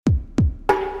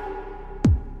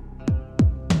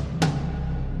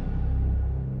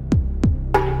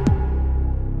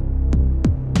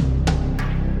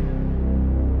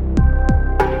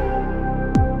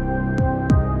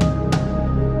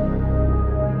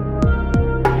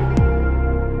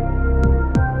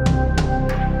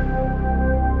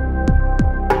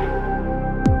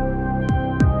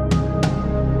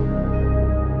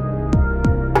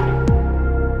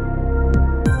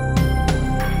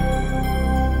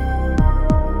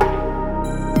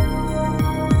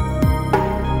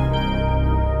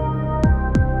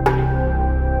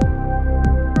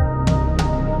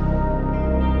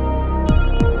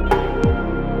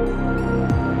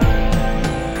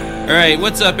right,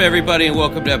 what's up, everybody, and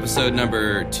welcome to episode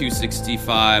number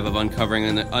 265 of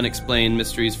Uncovering Unexplained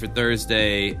Mysteries for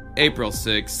Thursday, April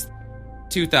 6th,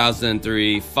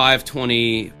 2003,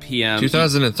 5:20 p.m.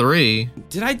 2003?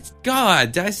 Did I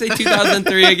say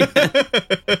 2003 again?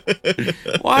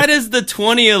 Why does the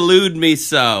 20 elude me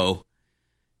so?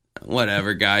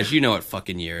 Whatever, guys, you know what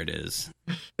fucking year it is.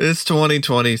 It's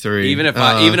 2023. Even if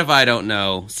I don't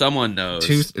know, someone knows.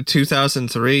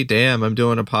 2003. Damn, I'm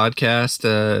doing a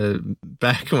podcast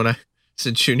back when I was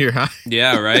in junior high.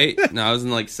 Yeah, right. No, I was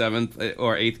in like 7th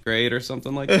or 8th grade or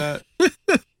something like that.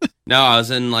 No, I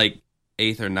was in like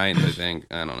 8th or 9th, I think.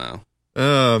 I don't know.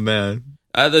 Oh man.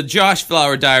 The Josh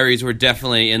Flower Diaries were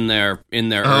definitely in their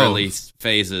early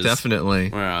phases. Definitely.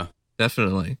 Yeah.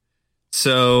 Definitely.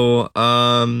 So,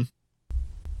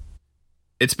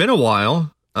 it's been a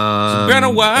while. It's been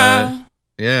a while.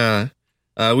 Yeah.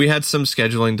 We had some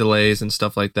scheduling delays and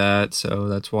stuff like that, so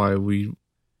that's why we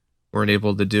weren't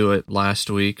able to do it last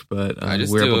week, but we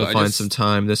were able to find some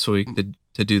time this week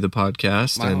to do the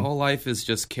podcast. My whole life is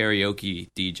just karaoke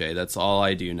DJ. That's all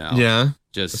I do now. Yeah?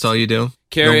 That's all you do?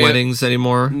 No weddings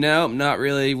anymore? No, not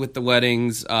really with the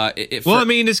weddings. Is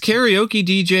karaoke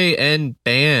DJ and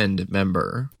band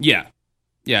member. Yeah.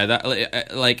 Yeah,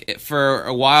 that like for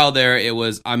a while there, it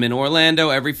was I'm in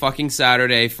Orlando every fucking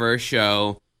Saturday for a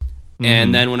show,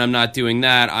 and then when I'm not doing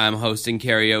that, I'm hosting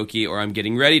karaoke or I'm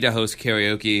getting ready to host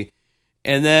karaoke,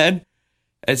 and then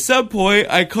at some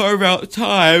point I carve out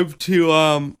time to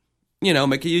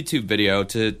make a YouTube video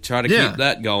to try to keep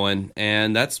that going,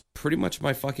 and that's pretty much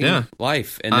my fucking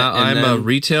life. And I'm a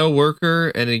retail worker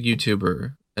and a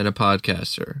YouTuber and a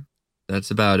podcaster. That's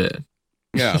about it.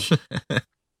 Yeah.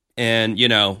 And,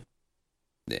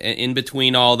 in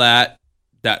between all that,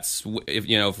 that's,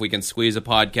 if we can squeeze a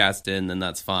podcast in, then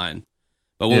that's fine.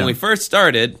 But when we first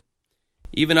started,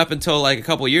 even up until like a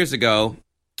couple years ago,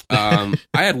 I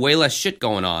had way less shit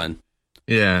going on.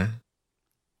 Yeah.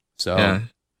 So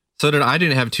did I.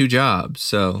 Didn't have two jobs,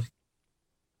 so.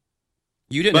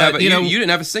 You didn't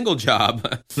have a single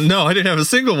job. No, I didn't have a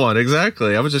single one,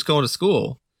 exactly. I was just going to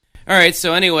school. All right,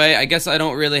 so anyway, I guess I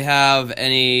don't really have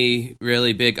any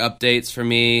really big updates for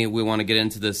me. We want to get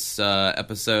into this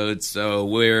episode, so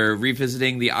we're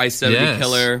revisiting the I-70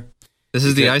 killer. This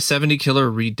is the I-70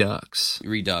 killer Redux.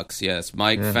 Redux, yes.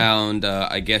 Mike found,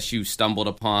 I guess you stumbled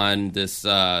upon this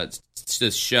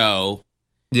show.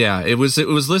 Yeah, it was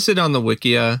listed on the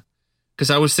Wikia,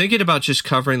 because I was thinking about just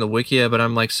covering the Wikia, but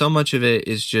I'm like, so much of it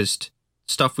is just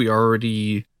stuff we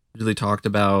already really talked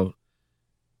about.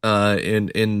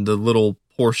 In the little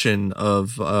portion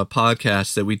of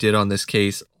podcasts that we did on this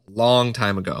case a long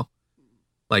time ago,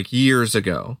 like years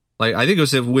ago. Like I think it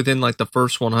was within like the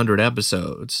first 100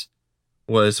 episodes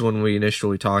was when we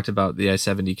initially talked about the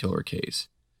I-70 killer case.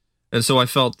 And so I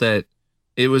felt that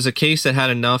it was a case that had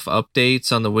enough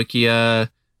updates on the Wikia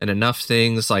and enough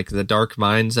things like the Dark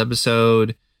Minds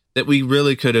episode that we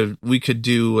really could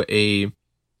do a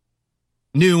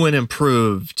new and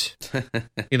improved,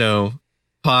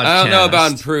 podcast. I don't know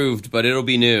about improved, but it'll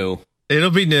be new. It'll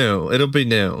be new.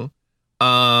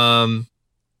 And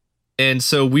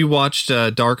so we watched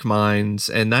Dark Minds,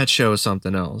 and that show is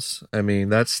something else. I mean,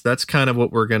 that's kind of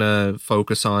what we're gonna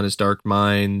focus on is Dark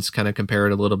Minds, kind of compare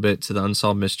it a little bit to the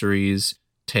Unsolved Mysteries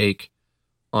take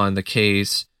on the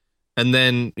case, and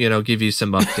then give you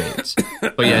some updates.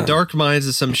 But yeah, Dark Minds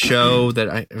is some show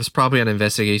that it was probably on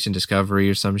Investigation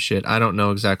Discovery or some shit. I don't know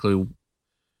exactly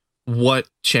what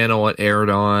channel it aired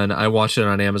on. I watched it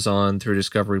on Amazon through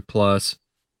Discovery Plus,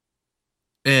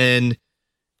 and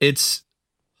it's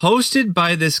hosted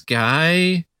by this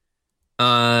guy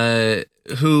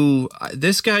who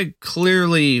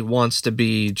clearly wants to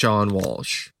be John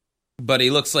Walsh, but he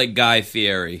looks like Guy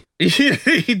Fieri. Yeah,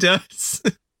 he does.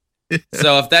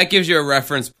 So if that gives you a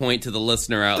reference point to the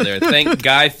listener out there, thank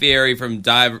Guy Fieri from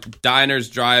Diners,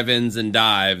 Drive-Ins, and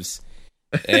Dives.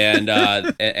 And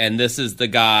this is the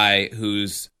guy who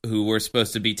we're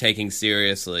supposed to be taking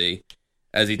seriously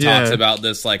as he talks about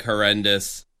this like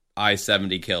horrendous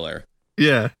I-70 killer.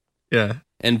 Yeah.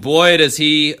 And boy, does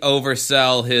he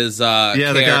oversell his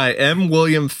the guy M.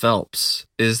 William Phelps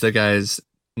is the guy's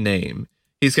name.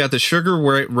 He's got the Sugar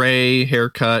Ray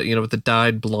haircut, with the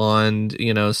dyed blonde,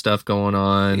 stuff going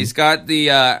on. He's got the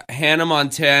Hannah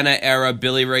Montana era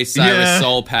Billy Ray Cyrus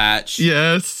soul patch.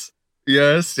 Yes.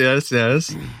 Just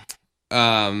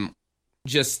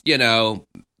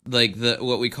like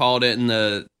what we called it in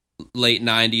the late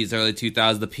 90s, early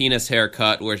 2000s, the penis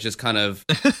haircut, where it's just kind of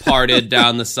parted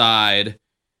down the side,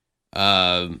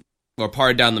 or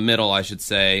parted down the middle, I should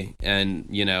say, and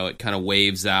it kind of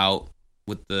waves out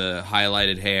with the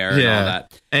highlighted hair and all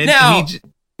that. And now,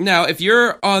 Now, if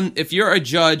you're a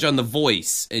judge on The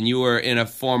Voice and you were in a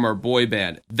former boy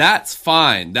band, that's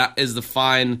fine. That is the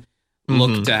fine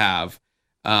look to have.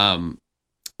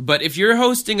 But if you're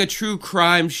hosting a true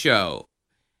crime show,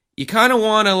 you kind of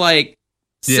want to like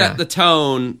set the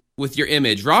tone with your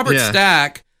image. Robert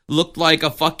Stack looked like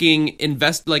a fucking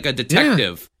like a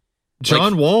detective.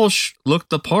 John Walsh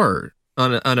looked the part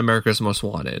on America's Most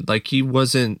Wanted. Like he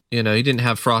wasn't, he didn't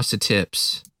have frosted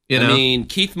tips. I mean,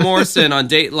 Keith Morrison on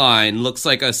Dateline looks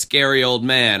like a scary old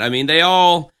man. I mean, they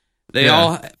all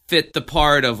fit the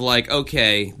part of like,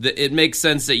 okay, it makes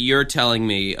sense that you're telling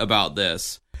me about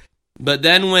this. But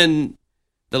then when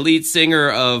the lead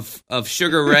singer of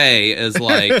Sugar Ray is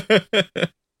like,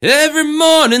 every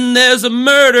morning there's a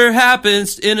murder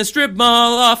happens in a strip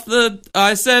mall off the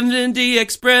I-70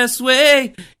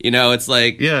 expressway. It's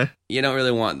like, you don't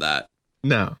really want that.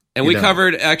 No. And we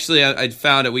covered, actually, I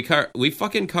found it. We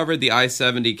fucking covered the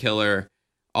I-70 killer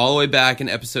all the way back in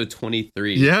episode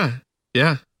 23.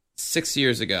 Yeah. 6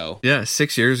 years ago. Yeah,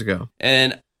 6 years ago.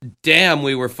 And damn,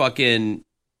 we were fucking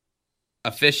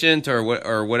efficient or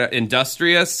what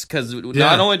industrious, because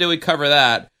not only did we cover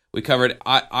that, we covered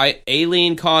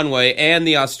Aileen Conway and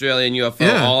the Australian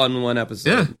UFO all in one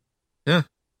episode. Yeah.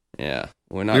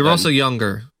 We were also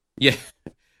younger. Yeah,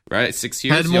 right. 6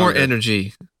 years. Had more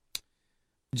energy.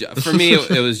 For me,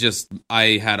 it was just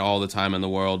I had all the time in the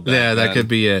world. That then. could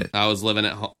be it. I was living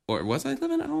at home, or was I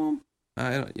living at home?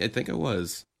 I think I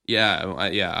was. I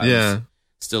was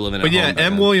still living at home. But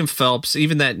M. William Phelps,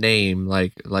 even that name,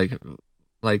 like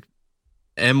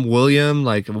M. William,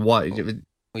 like what?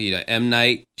 M.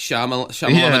 Night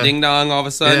Shyamalan Ding Dong. All of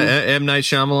a sudden, M. Night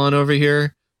Shyamalan over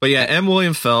here. But M.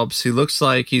 William Phelps, he looks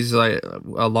like he's like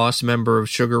a lost member of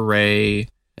Sugar Ray.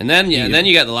 And then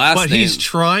you got the last name. But he's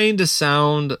trying to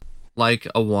sound like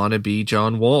a wannabe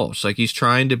John Walsh. Like he's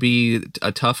trying to be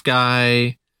a tough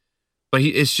guy, but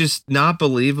it's just not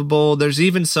believable. There's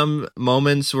even some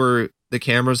moments where the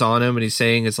camera's on him and he's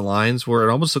saying his lines where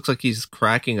it almost looks like he's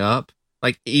cracking up.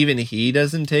 Like even he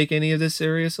doesn't take any of this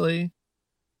seriously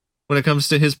when it comes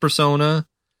to his persona.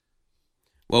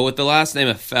 Well, with the last name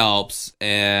of Phelps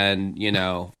and,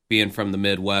 being from the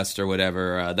Midwest or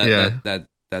whatever, that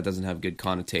doesn't have good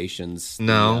connotations.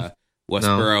 No. The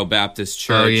Westboro Baptist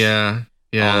Church. Oh, yeah.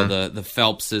 All the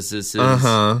Phelpses.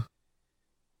 Uh-huh.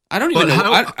 I don't even know.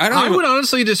 I would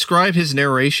honestly describe his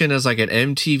narration as like an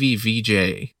MTV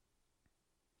VJ.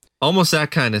 Almost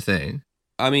that kind of thing.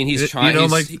 I mean, he's trying.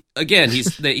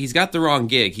 He's got the wrong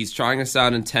gig. He's trying to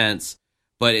sound intense,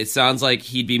 but it sounds like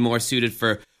he'd be more suited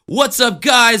for, what's up,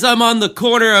 guys? I'm on the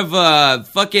corner of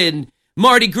fucking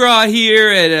Mardi Gras here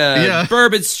at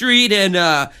Bourbon Street, and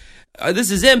this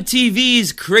is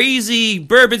MTV's crazy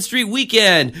Bourbon Street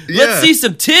weekend. Let's see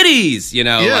some titties,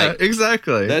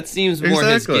 exactly. That seems more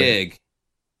his gig.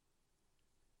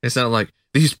 It's not like,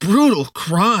 these brutal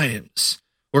crimes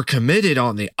were committed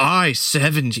on the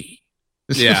I-70.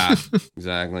 Yeah,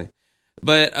 exactly.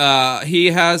 But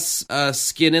he has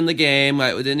skin in the game.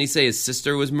 Didn't he say his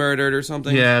sister was murdered or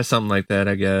something? Yeah, something like that,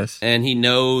 I guess. And he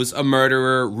knows a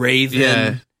murderer, Raven.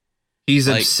 Yeah. He's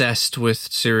obsessed with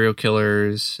serial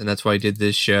killers, and that's why he did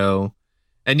this show.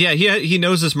 And yeah, he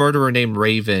knows this murderer named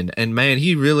Raven. And man,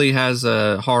 he really has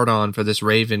a hard-on for this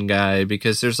Raven guy,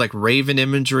 because there's like Raven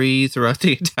imagery throughout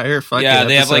the entire fucking episode.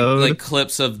 They have like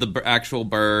clips of the actual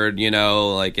bird,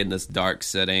 like in this dark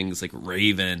setting. It's like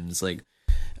ravens. Like,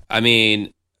 I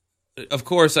mean, of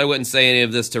course I wouldn't say any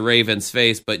of this to Raven's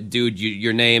face, but dude,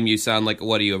 your name, you sound like,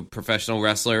 what are you, a professional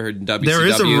wrestler in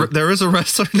WCW? There is a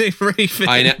wrestler named Raven.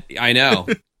 I know.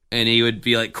 And he would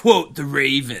be like, quote, the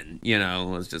Raven,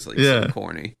 it's just like so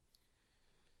corny.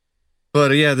 But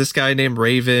this guy named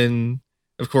Raven,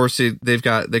 of course,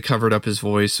 they covered up his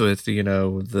voice with,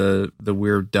 the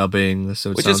weird dubbing.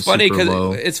 So which is funny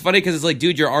because it's like,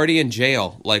 dude, you're already in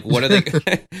jail. Like, what are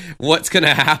they, what's going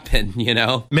to happen,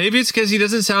 Maybe it's because he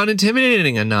doesn't sound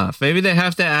intimidating enough. Maybe they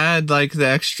have to add like the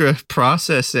extra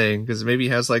processing, because maybe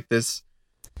he has like this.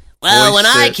 Well, when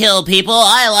I kill people,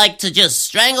 I like to just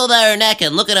strangle their neck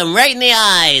and look at them right in the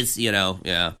eyes, Yeah.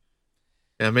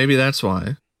 Yeah, maybe that's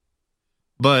why.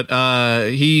 But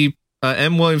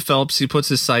M. William Phelps, he puts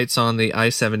his sights on the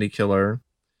I-70 killer.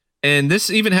 And this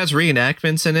even has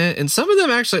reenactments in it. And some of them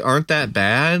actually aren't that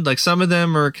bad. Like, some of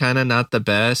them are kind of not the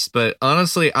best. But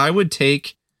honestly, I would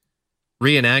take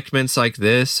reenactments like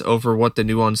this over what the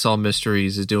new Unsolved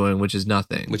Mysteries is doing, which is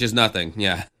nothing.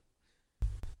 Yeah.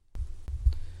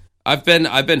 I've been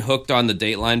hooked on the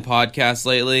Dateline podcast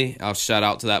lately. I'll shout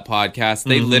out to that podcast.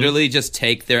 They literally just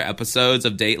take their episodes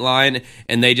of Dateline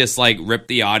and they just like rip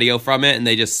the audio from it and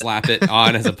they just slap it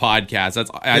on as a podcast.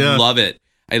 I love it.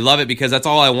 I love it because that's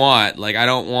all I want. Like, I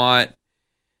don't want.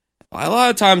 A lot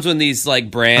of times when these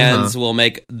like brands will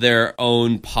make their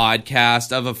own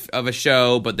podcast of a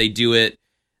show, but they do it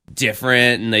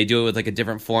different and they do it with like a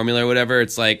different formula or whatever.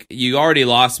 It's like you already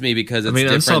lost me because it's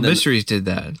different. Unsolved Mysteries did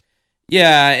that.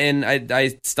 Yeah, and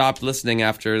I stopped listening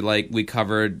after like we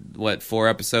covered 4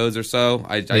 episodes or so.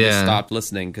 I just stopped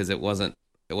listening because it wasn't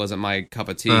my cup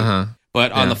of tea.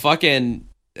 But on the fucking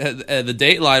the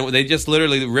Dateline, they just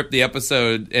literally rip the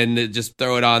episode and just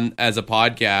throw it on as a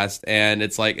podcast, and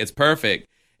it's like it's perfect.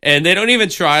 And they don't even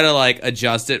try to like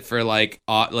adjust it for like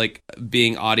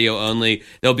being audio only.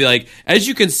 They'll be like, as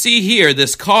you can see here,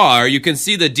 this car, you can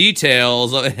see the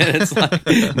details. And it's like,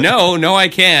 no, I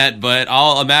can't. But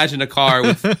I'll imagine a car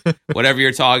with whatever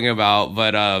you're talking about.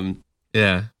 But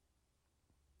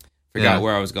forgot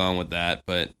where I was going with that.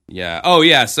 But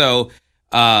yeah, So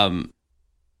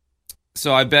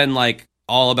I've been like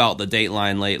all about the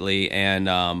Dateline lately,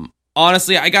 and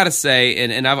honestly, I gotta say,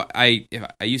 and I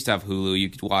used to have Hulu.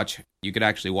 You could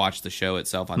actually watch the show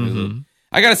itself on Hulu.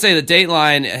 I gotta say, the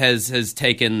Dateline has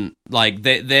taken like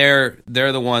they're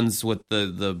the ones with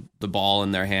the ball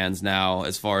in their hands now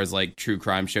as far as like true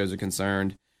crime shows are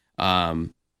concerned.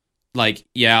 Unsolved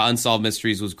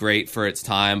Mysteries was great for its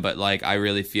time, but like I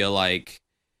really feel like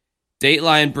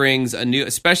Dateline brings a new,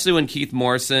 especially when Keith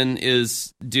Morrison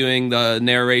is doing the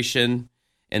narration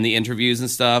and the interviews and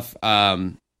stuff.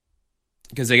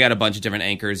 Because they got a bunch of different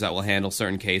anchors that will handle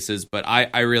certain cases, but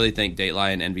I really think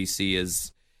Dateline NBC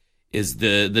is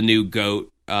the new GOAT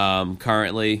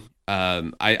currently.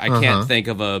 I can't think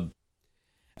of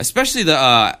especially the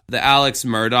Alex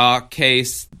Murdaugh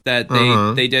case that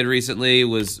they did recently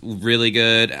was really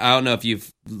good. I don't know if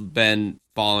you've been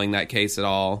following that case at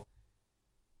all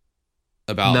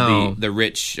about the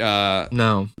rich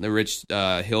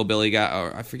hillbilly guy,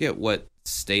 or I forget what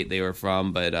state they were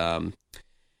from, but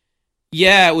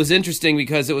yeah, it was interesting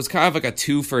because it was kind of like a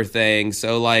twofer thing.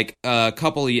 So, like, a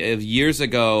couple of years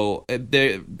ago,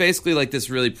 they're basically like this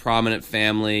really prominent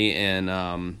family, and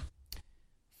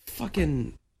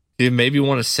Do you maybe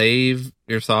want to save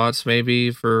your thoughts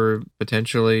maybe for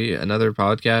potentially another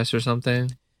podcast or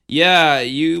something? Yeah,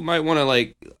 you might want to,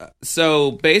 like...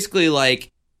 So, basically,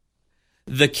 like,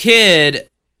 the kid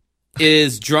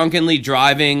is drunkenly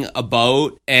driving a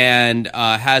boat and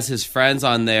has his friends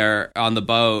on the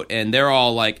boat, and they're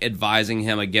all like advising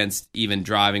him against even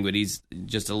driving, but he's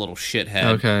just a little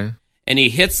shithead. Okay. And he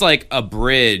hits like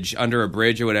under a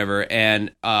bridge or whatever,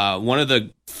 and one of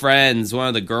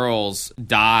the girls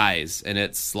dies, and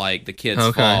it's like the kid's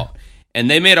fault.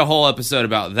 And they made a whole episode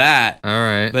about that. All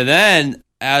right. But then,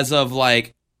 as of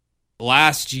like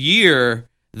last year,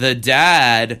 the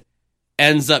dad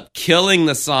ends up killing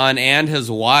the son and his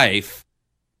wife,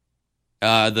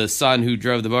 the son who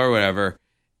drove the boat or whatever,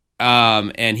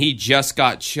 and he just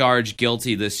got charged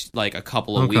guilty this like a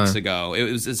couple of weeks ago.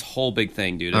 It was this whole big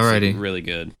thing, dude. It's like, really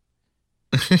good.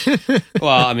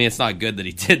 Well, I mean, it's not good that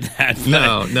he did that.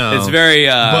 But no, it's very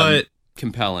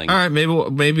compelling. All right,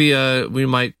 maybe we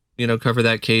might cover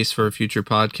that case for a future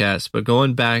podcast. But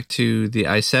going back to the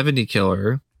I-70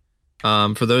 killer.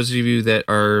 For those of you that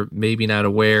are maybe not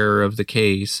aware of the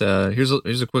case, here's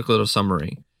a quick little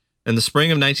summary. In the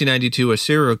spring of 1992, a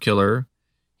serial killer,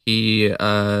 he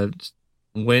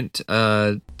went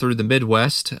through the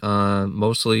Midwest,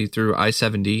 mostly through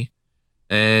I-70,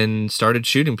 and started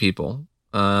shooting people.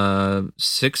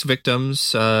 6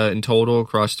 victims in total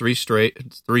across 3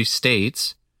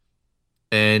 states,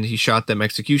 and he shot them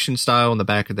execution style in the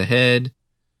back of the head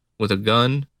with a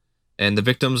gun. And the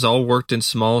victims all worked in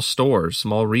small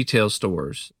retail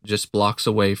stores, just blocks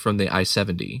away from the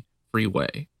I-70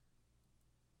 freeway.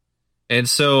 And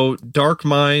so Dark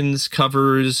Minds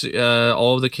covers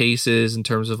all of the cases in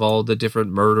terms of all the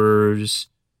different murders,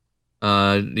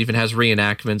 even has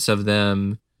reenactments of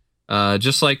them,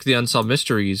 just like the Unsolved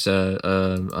Mysteries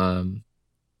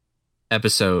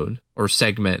episode or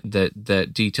segment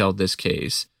that detailed this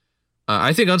case.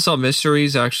 I think Unsolved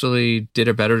Mysteries actually did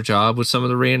a better job with some of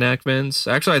the reenactments.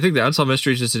 Actually, I think the Unsolved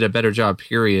Mysteries just did a better job,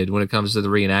 period, when it comes to the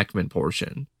reenactment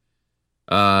portion.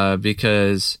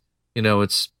 Because,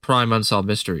 it's prime Unsolved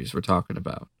Mysteries we're talking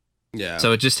about. Yeah.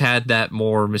 So it just had that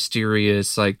more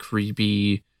mysterious, like,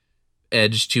 creepy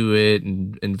edge to it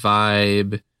and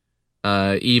vibe.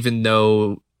 Even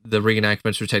though the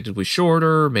reenactments were technically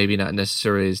shorter, maybe not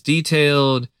necessarily as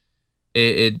detailed,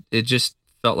 it just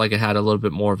felt like it had a little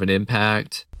bit more of an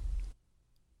impact.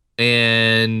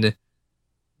 And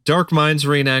Dark Minds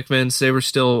reenactments, they were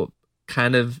still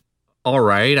kind of all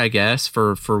right, I guess,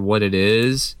 for what it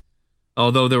is.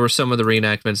 Although there were some of the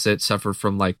reenactments that suffered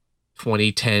from like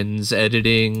 2010s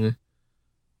editing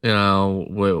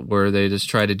where they just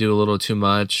try to do a little too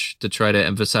much to try to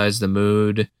emphasize the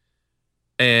mood.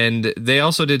 And they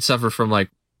also did suffer from like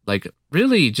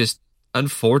really just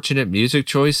unfortunate music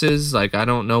choices. Like, I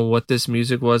don't know what this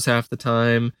music was half the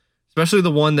time, especially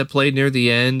the one that played near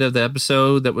the end of the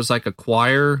episode that was like a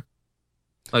choir.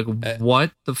 Like,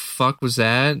 what the fuck was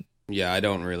that? Yeah, I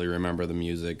don't really remember the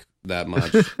music that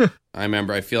much.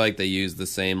 I feel like they used the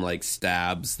same like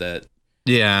stabs that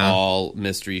all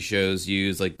mystery shows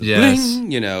use, like the bling,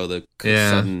 the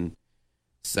sudden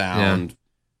sound. Yeah.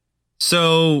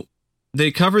 So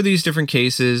they cover these different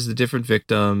cases, the different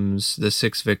victims, the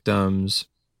 6 victims.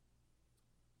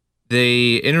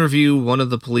 They interview one of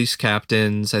the police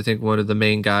captains, I think one of the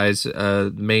main guys,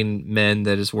 main men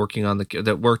that is worked on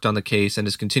the case and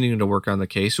is continuing to work on the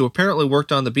case, who apparently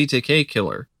worked on the BTK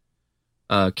killer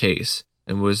case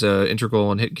and was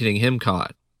integral in getting him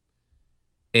caught.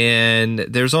 And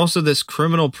there's also this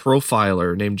criminal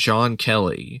profiler named John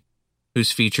Kelly,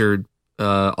 who's featured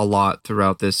a lot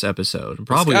throughout this episode, and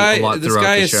probably a lot throughout the show. This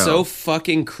guy is so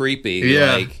fucking creepy.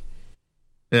 Yeah.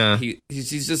 Yeah,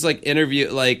 he's just like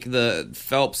like the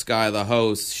Phelps guy, the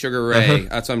host, Sugar Ray.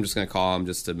 That's what I'm just gonna call him,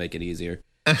 just to make it easier.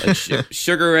 Like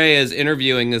Sugar Ray is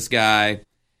interviewing this guy,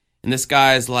 and this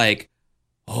guy is like,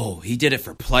 "Oh, he did it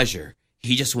for pleasure.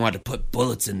 He just wanted to put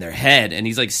bullets in their head," and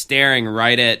he's like staring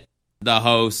right at the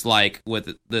host, like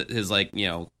with his like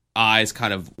eyes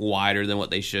kind of wider than what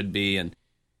they should be, and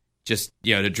just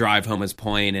to drive home his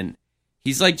point. And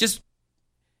he's like just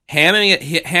hamming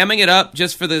it up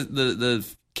just for the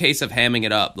case of hamming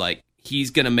it up. Like, he's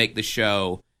gonna make the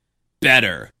show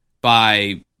better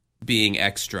by being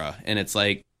extra, and it's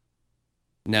like,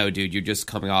 no, dude, you're just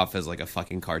coming off as like a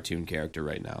fucking cartoon character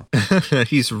right now.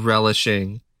 He's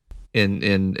relishing in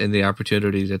the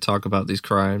opportunity to talk about these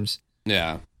crimes.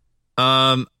 Yeah.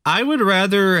 I would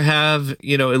rather have,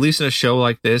 at least in a show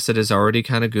like this that is already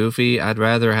kind of goofy, I'd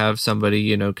rather have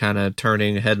somebody, kind of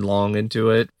turning headlong into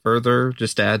it further,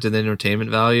 just to add to the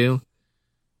entertainment value,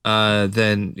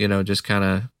 than, just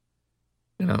kind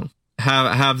of,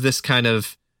 have this kind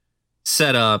of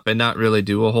set up and not really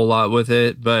do a whole lot with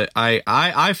it. But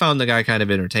I found the guy kind of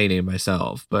entertaining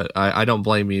myself, but I don't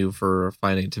blame you for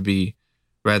finding it to be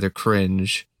rather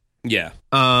cringe. Yeah.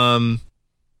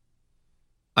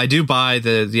 I do buy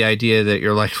the idea that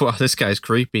you're like, wow, this guy's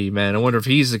creepy, man. I wonder if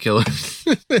he's the killer.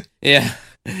 Yeah.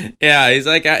 He's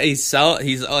like, he's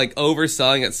like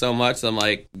overselling it so much. I'm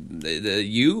like, are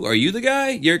you the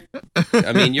guy? You're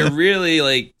really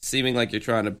like seeming like you're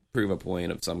trying to prove a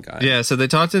point of some kind. Yeah. So they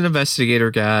talked to an investigator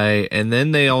guy, and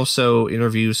then they also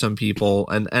interview some people.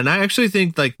 And I actually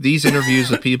think like these interviews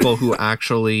with people who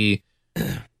actually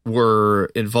were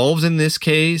involved in this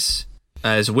case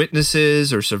as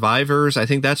witnesses or survivors, I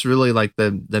think that's really like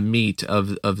the meat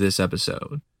of this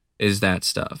episode, is that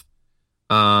stuff.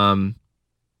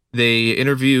 They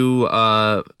interview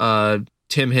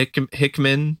Tim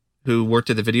Hickman, who worked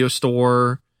at the video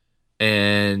store,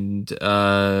 and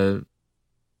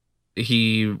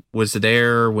he was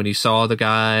there when he saw the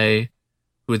guy,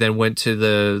 who then went to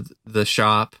the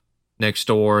shop next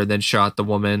door and then shot the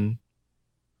woman,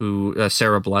 who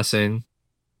Sarah Blessing,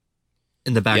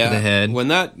 in the back of the head. When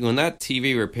that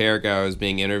TV repair guy was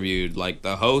being interviewed, like,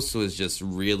 the host was just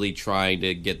really trying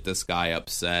to get this guy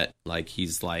upset. Like,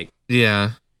 he's like,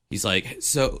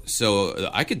 so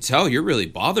I could tell you're really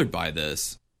bothered by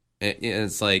this. And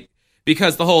it's like,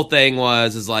 because the whole thing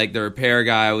is like the repair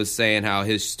guy was saying how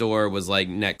his store was like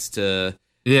next to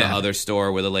the other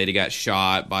store where the lady got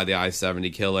shot by the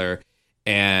I-70 killer.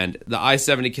 And the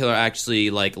I-70 killer actually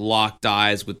like locked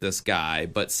eyes with this guy.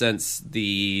 But since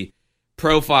the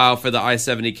profile for the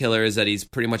I-70 killer is that he's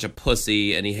pretty much a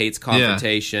pussy and he hates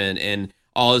confrontation, and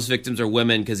all his victims are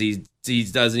women because he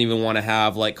doesn't even want to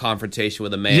have like confrontation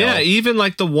with a male. Yeah, even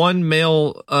like the one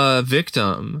male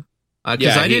victim.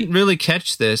 Because I didn't really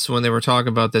catch this when they were talking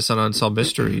about this on Unsolved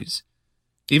Mysteries.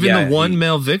 Even the one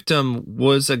male victim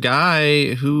was a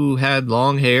guy who had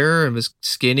long hair and was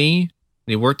skinny.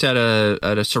 And he worked at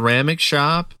a ceramic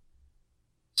shop.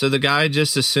 So the guy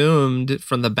just assumed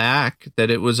from the back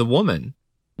that it was a woman,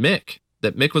 Mick.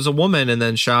 That Mick was a woman, and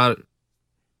then fired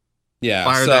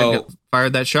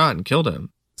that shot and killed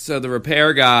him. So the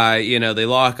repair guy, they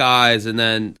lock eyes, and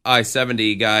then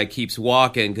I-70 guy keeps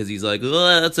walking because he's like,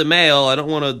 that's a male. I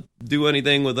don't want to do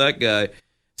anything with that guy.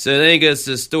 So then he goes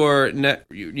to the store,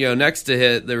 next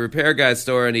to the repair guy's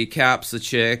store, and he caps the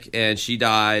chick, and she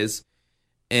dies.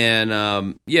 And,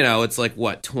 it's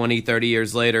like, 20, 30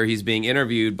 years later, he's being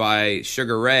interviewed by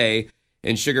Sugar Ray,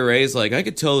 and Sugar Ray's like, I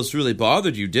could tell this really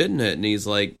bothered you, didn't it? And he's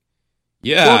like,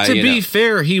 yeah. Well, to be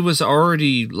fair, he was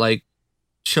already, like,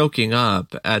 choking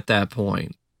up at that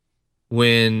point.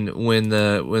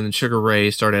 when Sugar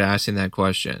Ray started asking that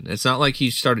question. It's not like he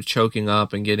started choking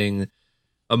up and getting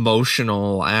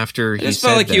emotional after he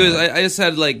said like that. he was. I just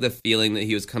had like the feeling that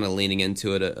he was kind of leaning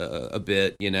into it a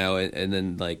bit, and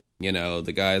then like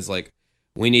the guy's like,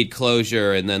 we need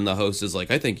closure, and then the host is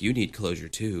like, I think you need closure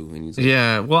too. And he's like,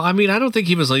 yeah, well, I mean, I don't think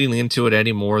he was leaning into it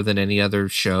any more than any other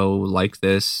show like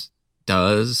this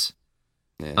does.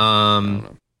 Yeah, I don't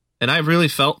know. And I really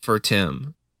felt for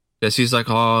Tim because he's like,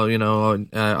 oh,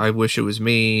 I wish it was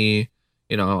me.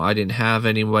 I didn't have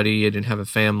anybody. I didn't have a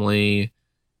family.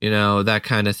 That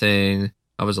kind of thing.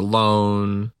 I was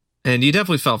alone. And you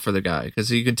definitely felt for the guy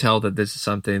because you can tell that this is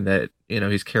something that,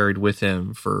 he's carried with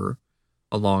him for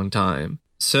a long time.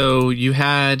 So you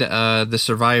had the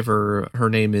survivor.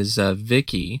 Her name is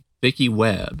Vicky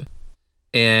Webb.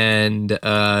 And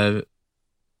the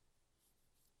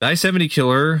I-70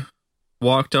 killer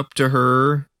walked up to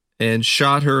her and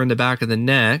shot her in the back of the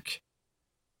neck.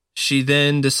 She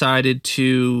then decided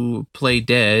to play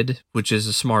dead, which is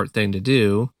a smart thing to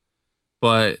do.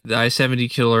 But the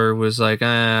I-70 killer was like,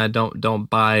 don't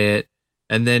buy it.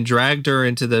 And then dragged her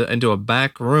into a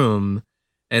back room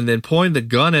and then pointed the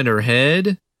gun at her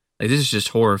head. Like, this is just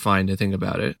horrifying to think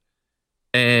about it.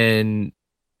 And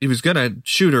he was going to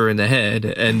shoot her in the head,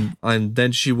 and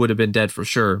then she would have been dead for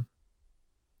sure.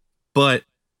 But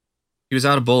he was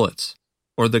out of bullets,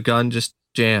 or the gun just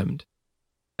jammed.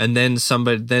 And then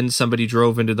somebody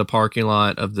drove into the parking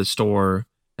lot of the store,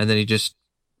 and then he just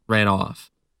ran off.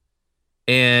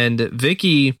 And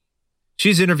Vicky,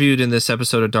 she's interviewed in this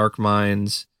episode of Dark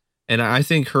Minds, and I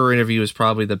think her interview is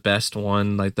probably the best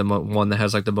one, like the one that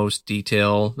has like the most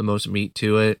detail, the most meat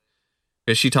to it,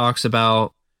 because she talks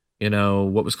about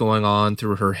what was going on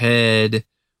through her head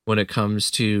when it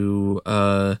comes to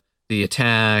the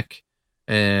attack,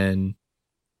 and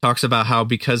talks about how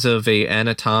because of a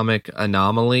anatomic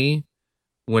anomaly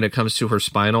when it comes to her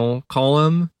spinal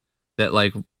column, that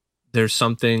like there's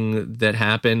something that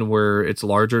happened where it's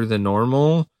larger than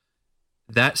normal,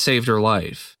 that saved her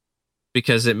life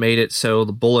because it made it so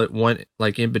the bullet went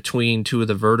like in between two of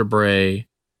the vertebrae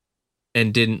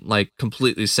and didn't like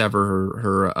completely sever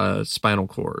her spinal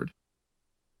cord.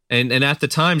 And at the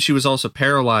time she was also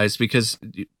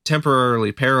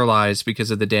temporarily paralyzed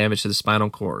because of the damage to the spinal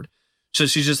cord. So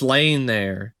she's just laying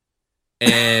there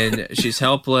and she's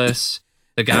helpless.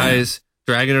 The guy's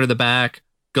dragging her to the back,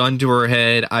 gun to her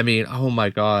head. I mean, oh my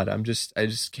God. I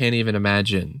just can't even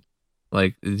imagine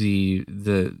like the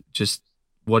just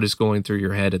what is going through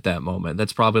your head at that moment.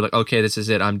 That's probably like, okay, this is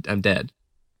it. I'm dead.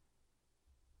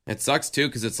 It sucks too.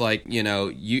 Cause it's like,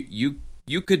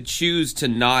 you could choose to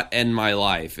not end my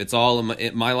life. It's all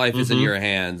my life is in your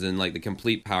hands, and like the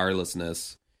complete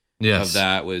powerlessness of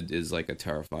that is like a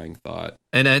terrifying thought.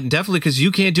 And definitely because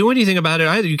you can't do anything about it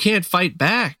either. You can't fight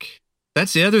back.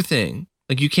 That's the other thing.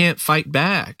 Like you can't fight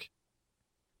back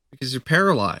because you're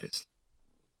paralyzed.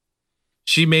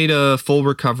 She made a full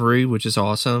recovery, which is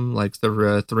awesome. Like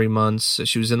the 3 months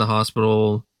she was in the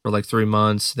hospital for like 3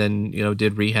 months, then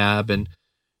did rehab and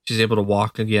she's able to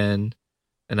walk again.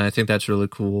 And I think that's really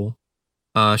cool.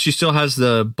 She still has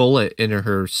the bullet in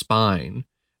her spine.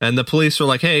 And the police were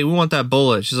like, hey, we want that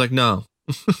bullet. She's like, no,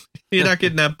 you're not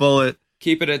getting that bullet.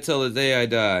 Keep it until the day I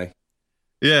die.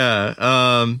 Yeah.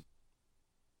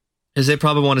 Because they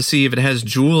probably want to see if it has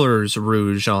Jeweler's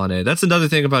Rouge on it. That's another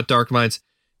thing about Dark Minds.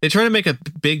 They try to make a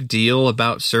big deal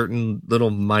about certain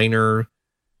little minor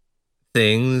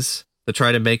things to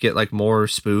try to make it like more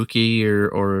spooky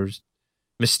or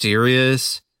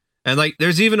mysterious. And like,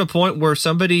 there's even a point where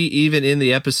somebody even in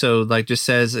the episode like just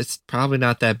says it's probably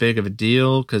not that big of a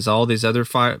deal because all these other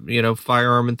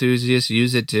firearm enthusiasts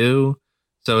use it too,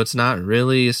 so it's not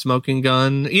really a smoking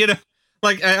gun.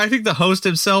 Like I think the host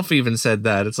himself even said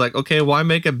that. It's like, okay, why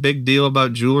make a big deal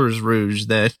about Jeweler's Rouge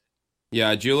then?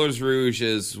 Yeah, Jeweler's Rouge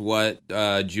is what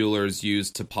jewelers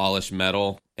use to polish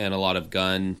metal, and a lot of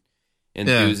gun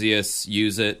enthusiasts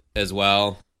use it as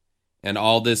well. And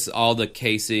all the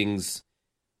casings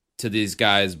to these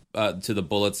guys, to the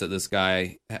bullets that this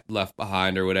guy left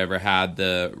behind or whatever, had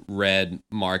the red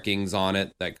markings on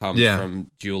it that comes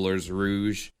from Jeweler's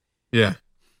Rouge. Yeah.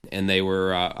 And they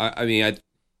were, I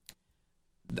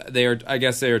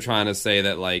guess they were trying to say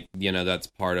that, like, that's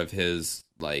part of his,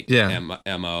 like,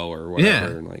 MO or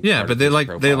whatever. Yeah, like, but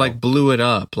they blew it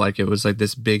up like it was, like,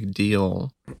 this big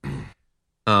deal.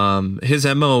 His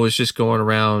MO was just going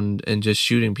around and just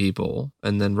shooting people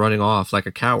and then running off like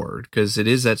a coward, because it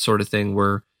is that sort of thing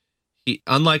where he,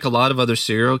 unlike a lot of other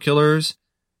serial killers,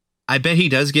 I bet he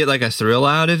does get like a thrill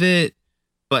out of it,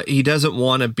 but he doesn't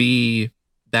want to be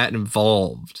that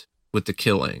involved with the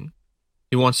killing.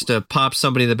 He wants to pop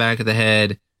somebody in the back of the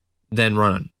head, then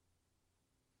run.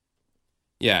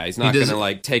 Yeah, he's not going to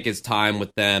like take his time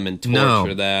with them and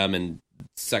torture them and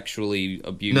sexually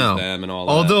abuse them and all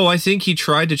that. Although I think he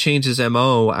tried to change his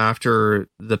MO after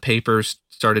the papers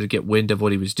started to get wind of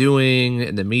what he was doing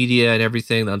and the media and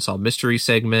everything, the Unsolved Mystery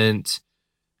segment.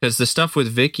 Because the stuff with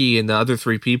Vicky and the other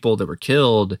 3 people that were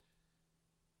killed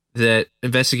that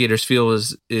investigators feel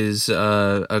is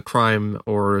a crime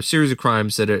or a series of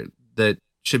crimes that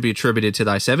should be attributed to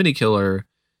the I-70 killer,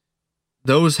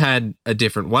 those had a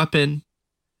different weapon.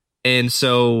 And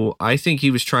so I think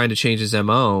he was trying to change his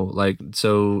MO, like,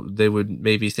 so they would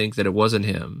maybe think that it wasn't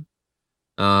him.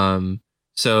 Or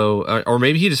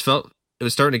maybe he just felt it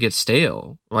was starting to get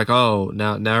stale. Like, oh,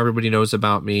 now everybody knows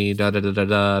about me, da da da da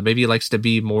da. Maybe he likes to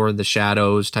be more in the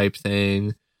shadows type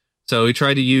thing. So he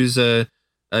tried to use a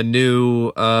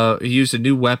new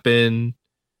weapon.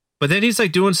 But then he's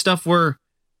like doing stuff where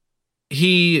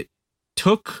he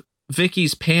took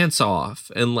Vicky's pants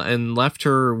off and left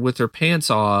her with her pants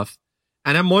off,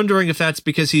 and I'm wondering if that's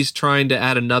because he's trying to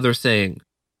add another thing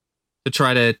to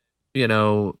try to,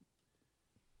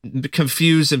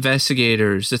 confuse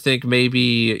investigators to think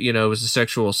maybe, it was a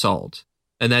sexual assault,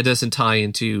 and that doesn't tie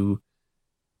into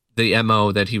the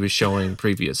MO that he was showing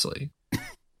previously.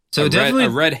 So definitely a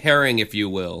red herring, if you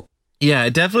will. Yeah,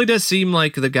 it definitely does seem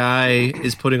like the guy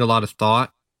is putting a lot of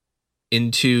thought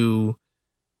into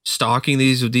stalking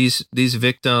these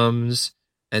victims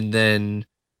and then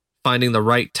finding the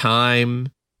right time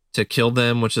to kill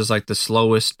them, which is like the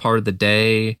slowest part of the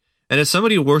day. And as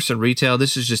somebody who works in retail,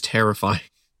 this is just terrifying.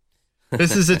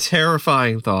 This is a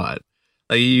terrifying thought.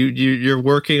 Like you're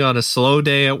working on a slow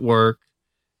day at work,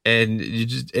 and you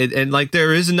just and like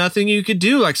there is nothing you could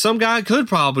do. Like some guy could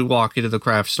probably walk into the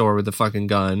craft store with a fucking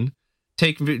gun,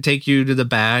 take you to the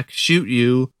back, shoot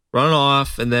you, run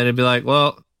off, and then it'd be like,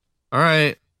 well, all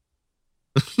right.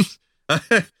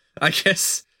 I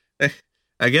guess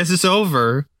it's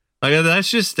over. Like that's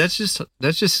just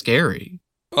scary.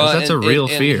 Well, that's a real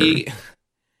fear.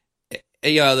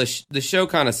 The show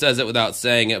kind of says it without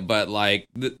saying it, but like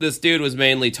this dude was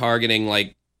mainly targeting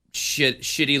like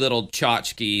shitty little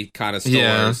tchotchke kind of stores.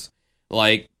 Yeah.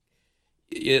 Like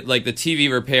the TV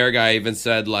repair guy even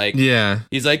said, like, yeah,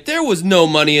 he's like, there was no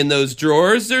money in those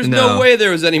drawers. There's no way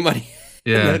there was any money.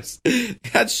 Yeah,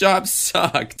 that shop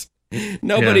sucked.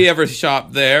 Nobody ever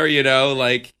shopped there,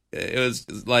 like it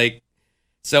was like,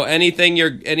 so anything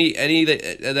any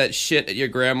that shit at your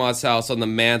grandma's house on the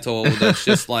mantle that's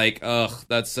just like, ugh,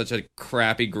 that's such a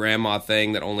crappy grandma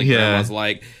thing that only grandmas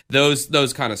like,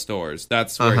 those kind of stores.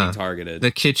 That's where he targeted.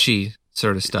 The kitschy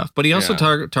sort of stuff. But he also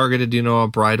targeted, a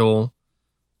bridal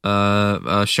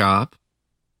shop.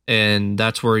 And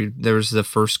that's where there was the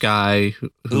first guy who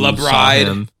La saw Bride.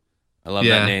 him. I love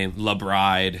that name, La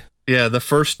Bride. Yeah, the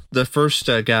first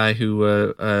guy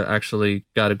who actually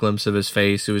got a glimpse of his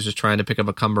face, who was just trying to pick up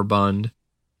a cummerbund,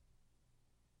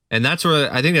 and that's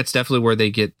where I think that's definitely where they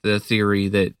get the theory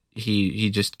that he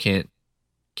just can't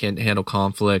handle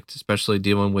conflict, especially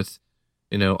dealing with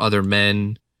other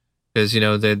men, because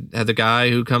they had the guy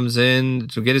who comes in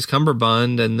to get his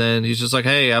cummerbund, and then he's just like,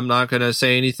 hey, I'm not gonna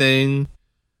say anything,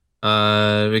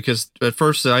 because at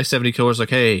first the I-70 killer's like,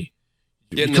 hey,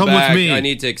 get in come the back, with me. I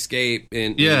need to escape.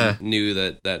 And he knew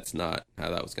that that's not how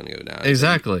that was going to go down.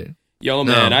 Exactly. Yo,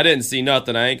 man, I didn't see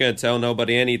nothing. I ain't going to tell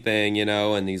nobody anything,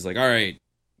 And he's like, all right,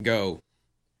 go.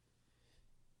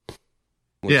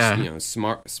 Which,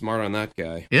 smart on that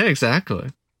guy. Yeah, exactly.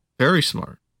 Very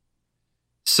smart.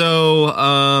 So,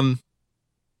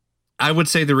 I would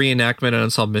say the reenactment of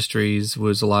Unsolved Mysteries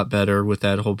was a lot better with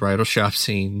that whole bridal shop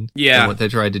scene than what they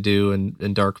tried to do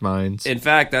in Dark Minds. In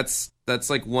fact, that's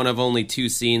like one of only 2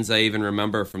 scenes I even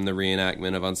remember from the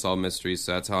reenactment of Unsolved Mysteries,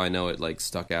 so that's how I know it like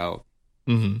stuck out.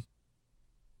 Mm-hmm.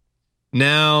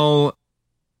 Now,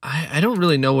 I don't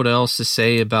really know what else to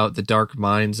say about the Dark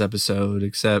Minds episode,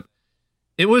 except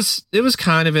it was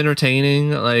kind of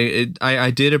entertaining. Like I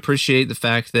did appreciate the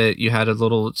fact that you had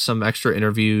some extra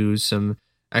interviews, some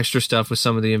extra stuff with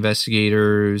some of the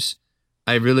investigators.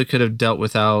 I really could have dealt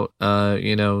without,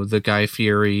 the Guy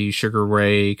Fieri, Sugar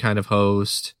Ray kind of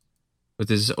host with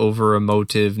his over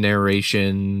emotive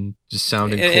narration, just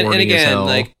sounding corny and again, as hell.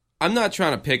 Like, I'm not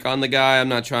trying to pick on the guy. I'm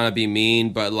not trying to be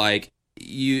mean, but like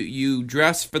you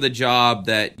dress for the job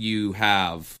that you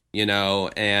have,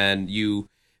 and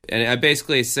I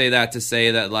basically say that to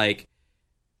say that like,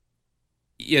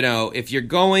 if you're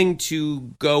going to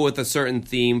go with a certain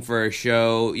theme for a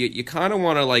show, you kind of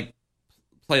want to like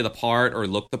play the part or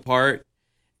look the part.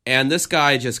 And this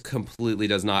guy just completely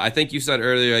does not. I think you said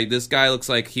earlier, like, this guy looks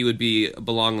like he would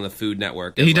belong on the Food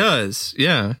Network. He does,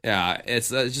 yeah. Yeah, it's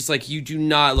just like you do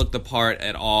not look the part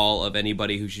at all of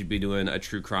anybody who should be doing a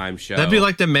true crime show. That'd be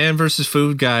like the Man versus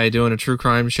Food guy doing a true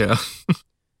crime show.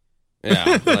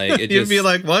 Yeah, like you'd be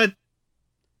like, what?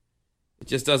 It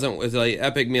just doesn't. It's like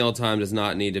Epic Mealtime does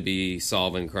not need to be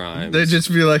solving crimes. They'd just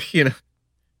be like,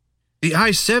 the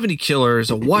I-70 killer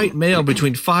is a white male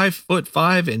between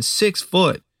 5'5" and 6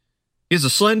 foot. He has a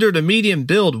slender to medium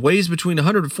build, weighs between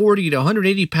 140 to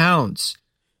 180 pounds.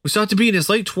 Was thought to be in his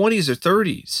late 20s or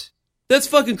 30s. That's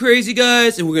fucking crazy,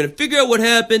 guys, and we're gonna figure out what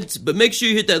happened, but make sure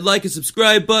you hit that like and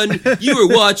subscribe button. You are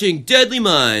watching Deadly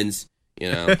Minds,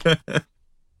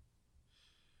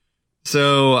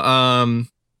 So,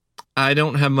 I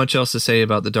don't have much else to say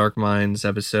about the Dark Minds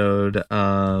episode,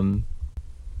 but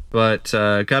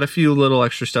got a few little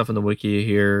extra stuff in the wiki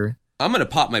here. I'm gonna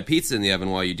pop my pizza in the oven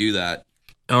while you do that.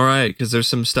 All right, because there's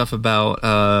some stuff about,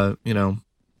 the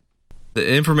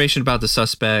information about the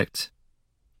suspect.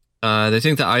 They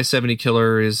think the I-70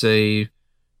 killer is a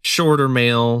shorter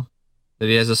male, that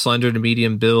he has a slender to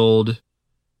medium build,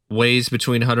 weighs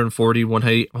between 140 and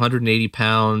 180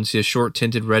 pounds. He has short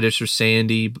tinted reddish or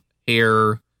sandy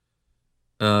hair,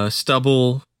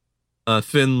 stubble,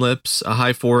 thin lips, a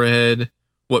high forehead,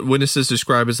 what witnesses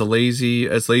describe as lazy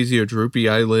or droopy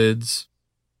eyelids.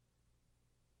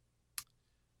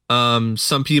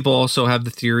 Some people also have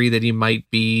the theory that he might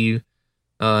be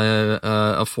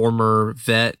a former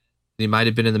vet. He might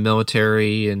have been in the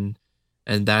military, and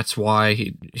that's why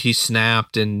he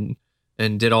snapped and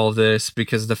did all of this,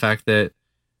 because of the fact that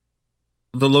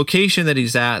the location that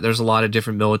he's at, there's a lot of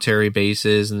different military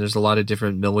bases, and there's a lot of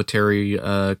different military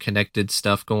connected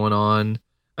stuff going on.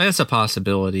 That's a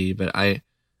possibility, but I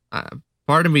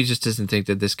part of me just doesn't think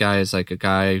that this guy is like a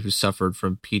guy who suffered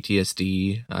from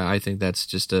PTSD. I think that's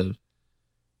just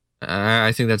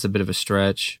I think that's a bit of a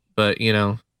stretch, but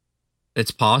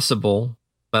it's possible.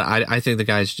 But I think the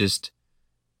guy's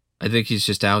I think he's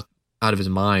just out of his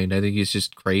mind. I think he's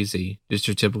just crazy. Just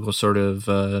your typical sort of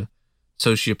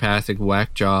sociopathic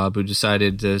whack job who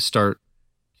decided to start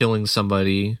killing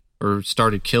somebody, or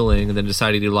started killing and then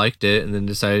decided he liked it and then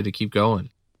decided to keep going.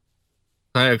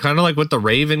 Kind of like what the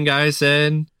Raven guy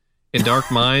said in Dark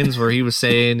Minds, where he was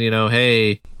saying,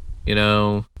 hey,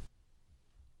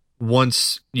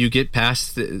 once you get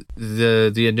past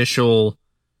the initial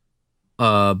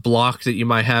block that you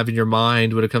might have in your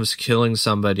mind when it comes to killing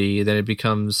somebody, then it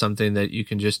becomes something that you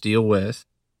can just deal with.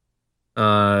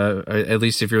 At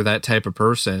least if you're that type of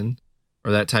person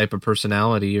or that type of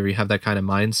personality, or you have that kind of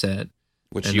mindset.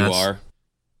 Which you are.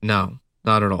 No,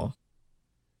 not at all.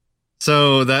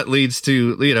 So that leads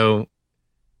to,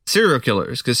 serial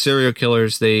killers, because serial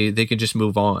killers, they can just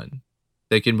move on.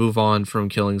 They can move on from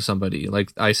killing somebody.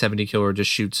 Like I-70 killer just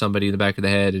shoots somebody in the back of the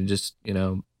head and just,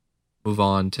 move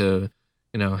on to,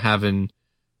 having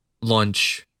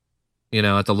lunch,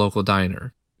 at the local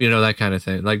diner. That kind of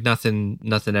thing. Like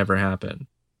nothing ever happened.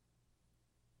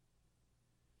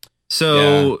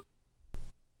 So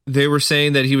they were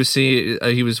saying that he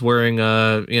was wearing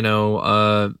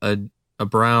a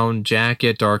brown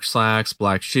jacket, dark slacks,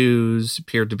 black shoes,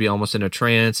 appeared to be almost in a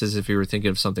trance, as if he were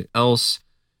thinking of something else.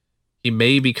 He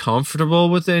may be comfortable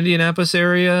with the Indianapolis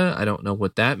area. I don't know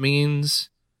what that means.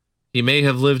 He may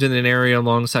have lived in an area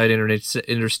alongside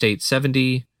Interstate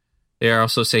 70. They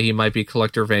also say he might be a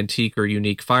collector of antique or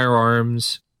unique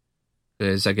firearms,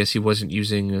 because I guess he wasn't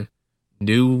using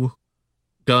new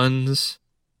guns.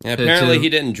 Yeah, apparently he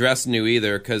didn't dress new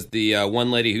either, because the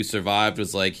one lady who survived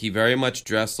was like, he very much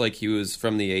dressed like he was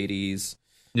from the 80s.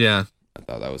 Yeah. I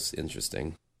thought that was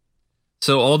interesting.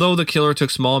 So although the killer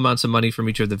took small amounts of money from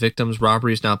each of the victims,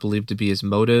 robbery is not believed to be his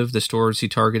motive. The stores he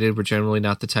targeted were generally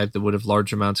not the type that would have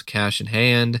large amounts of cash in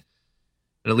hand.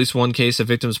 In at least one case, a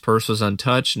victim's purse was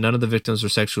untouched. None of the victims were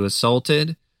sexually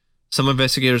assaulted. Some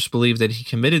investigators believe that he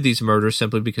committed these murders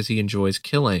simply because he enjoys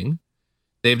killing.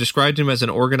 They have described him as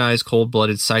an organized,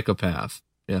 cold-blooded psychopath.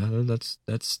 Yeah,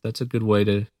 that's a good way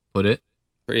to put it.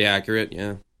 Pretty accurate,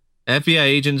 yeah. FBI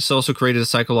agents also created a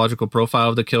psychological profile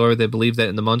of the killer. They believe that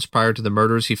in the months prior to the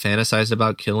murders, he fantasized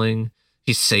about killing.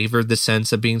 He savored the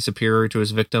sense of being superior to his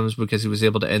victims because he was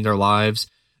able to end their lives.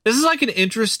 This is like an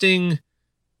interesting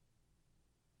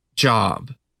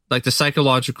job, like the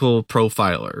psychological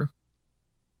profiler.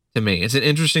 To me, it's an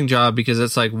interesting job because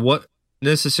it's like what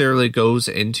necessarily goes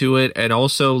into it, and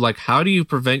also like how do you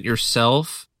prevent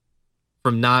yourself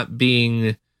from not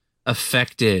being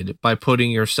affected by putting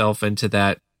yourself into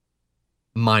that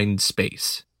mind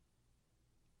space.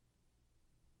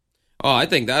 Oh, I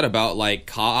think that about like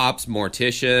cops,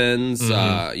 morticians,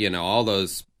 all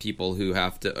those people who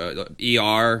have to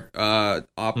ER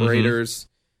operators.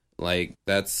 Like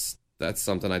that's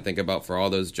something I think about for all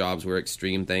those jobs where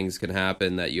extreme things can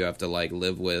happen that you have to like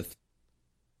live with.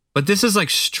 But this is like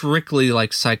strictly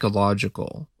like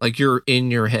psychological. Like you're in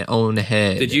your own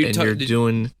head. Did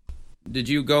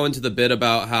you go into the bit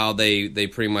about how they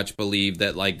pretty much believe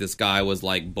that like this guy was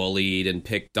like bullied and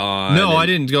picked on? No, I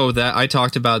didn't go with that. I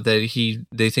talked about that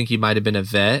they think he might have been a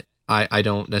vet. I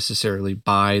don't necessarily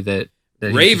buy that.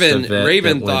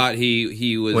 Raven thought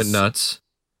he was went nuts.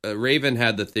 Raven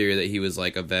had the theory that he was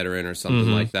like a veteran or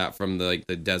something like that from the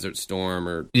Desert Storm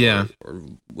or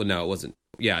no, it wasn't.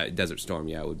 Yeah, Desert Storm.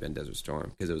 Yeah, it would have been Desert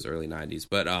Storm because it was early 90s.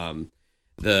 But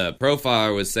the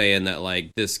profiler was saying that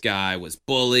like this guy was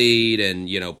bullied and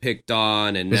picked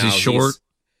on, and is now he short?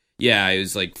 Yeah, he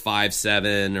was like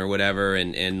 5'7" or whatever,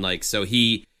 and like so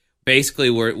he basically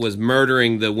was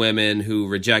murdering the women who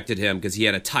rejected him because he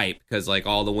had a type, because like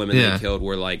all the women they killed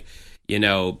were like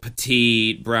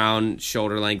petite, brown,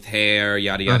 shoulder length hair,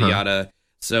 yada yada yada.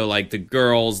 So like the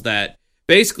girls that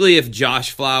basically, if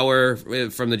Josh Flower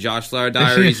from the Josh Flower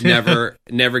Diaries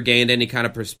never gained any kind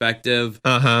of perspective, he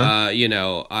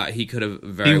could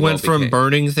have He went from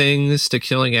burning things to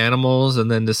killing animals,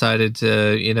 and then decided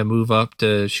to move up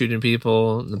to shooting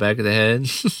people in the back of the head.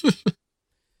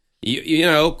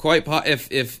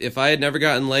 If I had never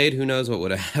gotten laid, who knows what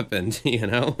would have happened?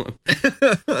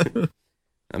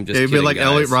 I'm just it'd kidding, be like guys.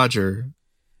 Elliot Rodger.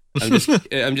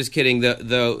 I'm just kidding.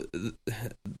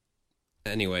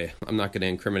 Anyway, I'm not going to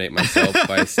incriminate myself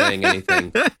by saying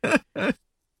anything.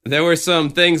 There were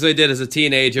some things I did as a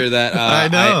teenager that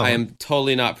I am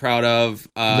totally not proud of.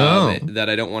 That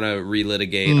I don't want to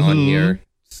relitigate on here.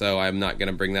 So I'm not going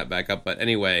to bring that back up. But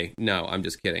anyway, no, I'm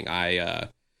just kidding. I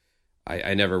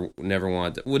never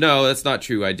wanted to. Well, no, that's not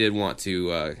true. I did want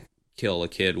to kill a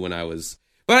kid when I was.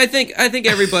 But I think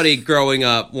everybody growing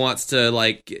up wants to,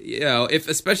 like,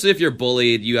 especially if you're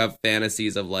bullied, you have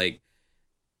fantasies of like,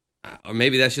 or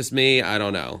maybe that's just me. I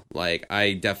don't know. Like,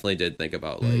 I definitely did think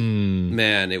about like,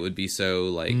 man, it would be so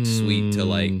like sweet to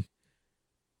like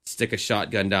stick a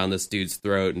shotgun down this dude's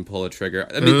throat and pull a trigger.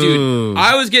 I mean, dude,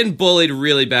 I was getting bullied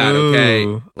really bad. Okay,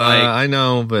 like I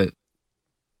know, but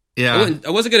yeah, I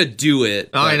wasn't gonna do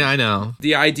it. I know.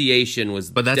 The ideation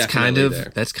was, but that's kind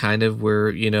of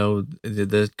where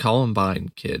the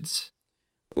Columbine kids.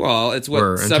 Well, it's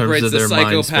what separates the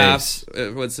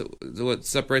psychopaths. What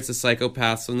separates the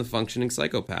psychopaths from the functioning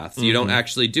psychopaths. You don't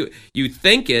actually do it. You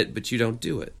think it, but you don't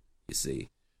do it. You see.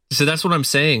 So that's what I'm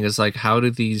saying is like, how do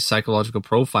these psychological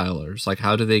profilers, like,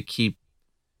 how do they keep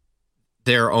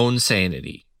their own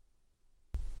sanity?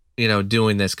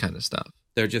 Doing this kind of stuff.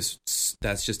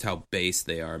 That's just how base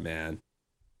they are, man.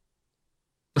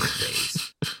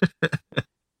 Base.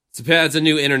 It's a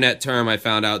new internet term I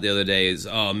found out the other day is,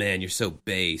 oh man, you're so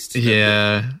based.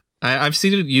 Yeah. I've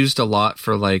seen it used a lot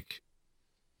for like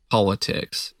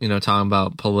politics, talking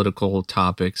about political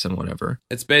topics and whatever.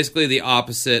 It's basically the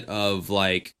opposite of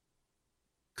like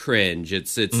cringe.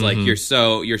 It's like you're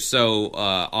so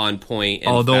on point. And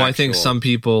although factual. I think some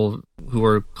people who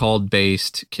are called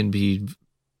based can be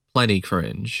plenty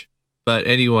cringe. But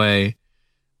anyway,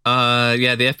 the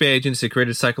FBI agents that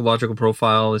created a psychological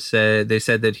profile they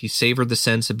said that he savored the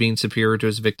sense of being superior to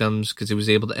his victims because he was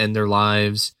able to end their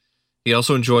lives. He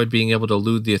also enjoyed being able to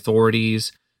elude the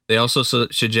authorities. They also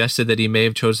suggested that he may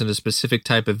have chosen a specific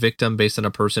type of victim based on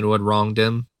a person who had wronged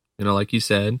him, like you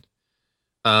said.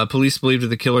 Police believed that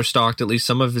the killer stalked at least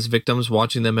some of his victims,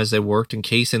 watching them as they worked and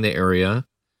casing the area.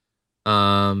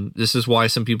 This is why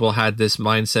some people had this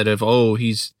mindset of, oh,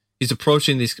 he's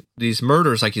approaching these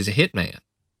murders like he's a hitman.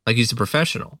 Like he's a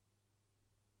professional.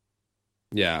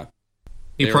 Yeah.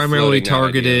 He primarily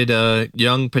targeted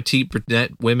young, petite,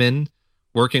 brunette women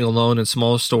working alone in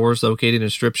small stores located in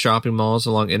strip shopping malls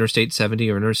along Interstate 70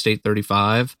 or Interstate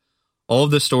 35. All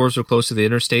of the stores were close to the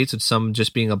interstates, with some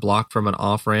just being a block from an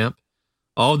off-ramp.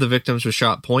 All of the victims were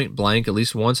shot point blank at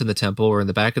least once in the temple or in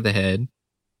the back of the head.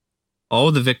 All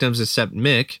of the victims except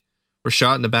Mick were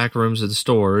shot in the back rooms of the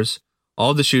stores.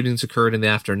 All of the shootings occurred in the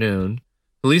afternoon.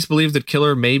 Police believe the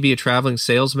killer may be a traveling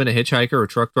salesman, a hitchhiker, or a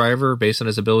truck driver based on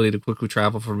his ability to quickly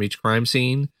travel from each crime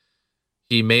scene.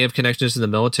 He may have connections to the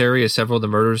military, as several of the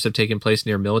murders have taken place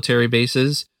near military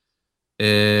bases.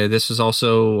 This was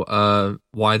also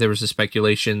why there was a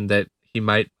speculation that he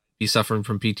might be suffering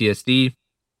from PTSD.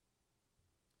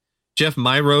 Jeff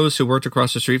Myrose, who worked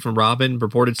across the street from Robin,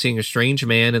 reported seeing a strange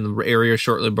man in the area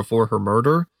shortly before her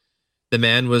murder. The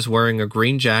man was wearing a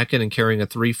green jacket and carrying a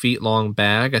 3 feet long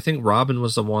bag. I think Robin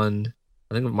was the one.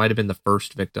 I think it might have been the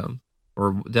first victim.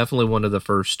 or definitely one of the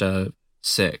first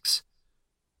 6.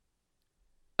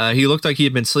 He looked like he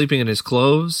had been sleeping in his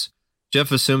clothes.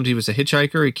 Jeff assumed he was a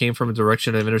hitchhiker. He came from a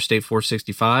direction of Interstate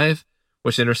 465,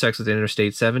 which intersects with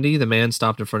Interstate 70. The man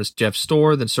stopped in front of Jeff's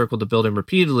store, then circled the building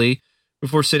repeatedly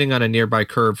before sitting on a nearby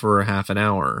curb for half an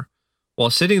hour. While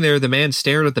sitting there, the man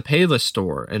stared at the Payless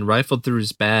store and rifled through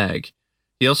his bag.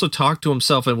 He also talked to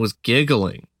himself and was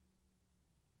giggling.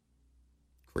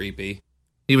 Creepy.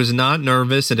 He was not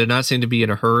nervous and did not seem to be in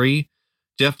a hurry.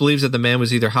 Jeff believes that the man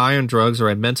was either high on drugs or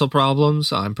had mental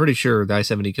problems. I'm pretty sure the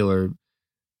I-70 killer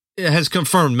has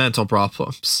confirmed mental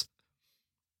problems.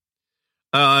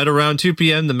 At around 2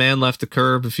 p.m., the man left the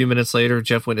curb. A few minutes later,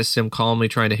 Jeff witnessed him calmly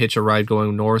trying to hitch a ride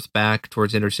going north back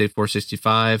towards Interstate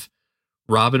 465.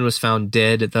 Robin was found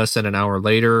dead less than an hour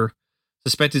later.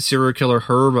 Suspected serial killer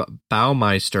Herb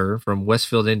Baumeister from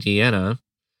Westfield, Indiana.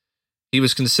 He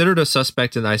was considered a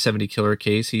suspect in the I-70 killer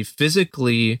case. He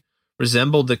physically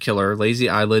resembled the killer, lazy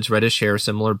eyelids, reddish hair,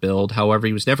 similar build. However,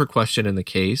 he was never questioned in the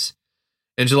case.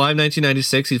 In July of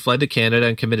 1996, he fled to Canada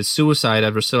and committed suicide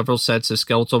after several sets of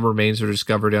skeletal remains were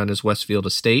discovered on his Westfield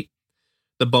estate.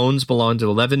 The bones belonged to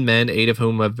 11 men, 8 of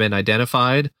whom have been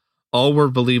identified. All were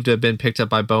believed to have been picked up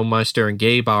by Baumeister in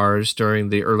gay bars during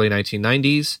the early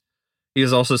 1990s. He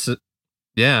is also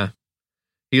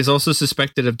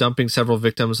suspected of dumping several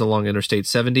victims along Interstate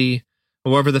 70.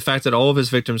 However, the fact that all of his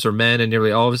victims were men and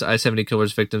nearly all of his I-70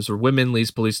 killer's victims were women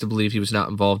leads police to believe he was not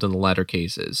involved in the latter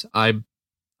cases.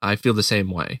 I feel the same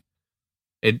way.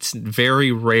 It's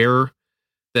very rare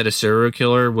that a serial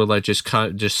killer will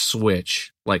just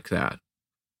switch like that.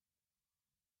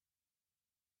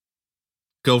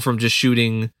 Go from just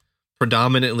shooting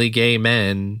predominantly gay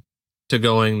men to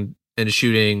going and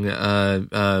shooting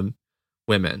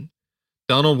women.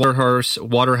 Donald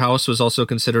Waterhouse was also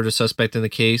considered a suspect in the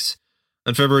case.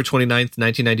 On February 29th,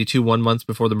 1992, 1 month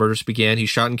before the murders began, he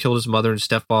shot and killed his mother and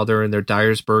stepfather in their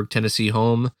Dyersburg, Tennessee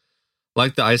home.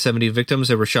 Like the I-70 victims,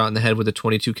 they were shot in the head with a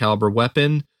 .22 caliber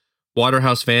weapon.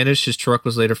 Waterhouse vanished. His truck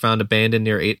was later found abandoned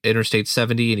near Interstate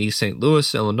 70 in East St.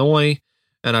 Louis, Illinois.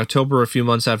 In October, a few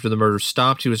months after the murder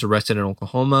stopped, he was arrested in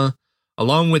Oklahoma.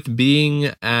 Along with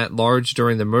being at large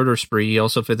during the murder spree, he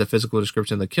also fit the physical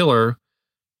description of the killer,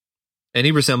 and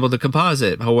he resembled the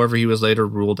composite. However, he was later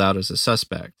ruled out as a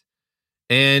suspect.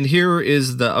 And here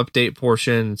is the update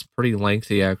portion. It's pretty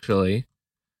lengthy, actually.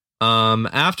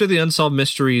 After the Unsolved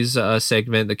Mysteries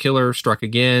segment, the killer struck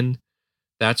again.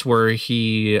 That's where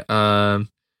he targeted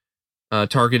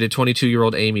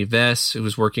 22-year-old Amy Vess, who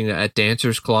was working at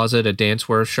Dancer's Closet, a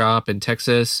dancewear shop in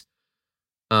Texas.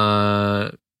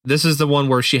 This is the one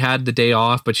where she had the day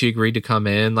off, but she agreed to come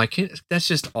in. Like, that's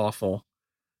just awful.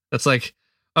 That's like,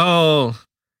 oh,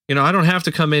 I don't have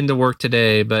to come in to work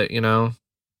today, but,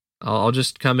 I'll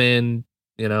just come in,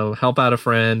 help out a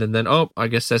friend, and then, I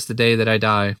guess that's the day that I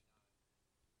die.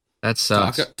 That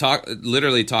sucks.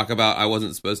 Literally talk about I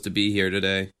wasn't supposed to be here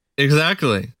today.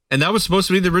 Exactly. And that was supposed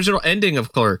to be the original ending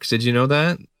of Clerks. Did you know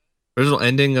that? The original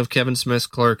ending of Kevin Smith's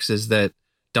Clerks is that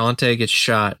Dante gets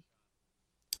shot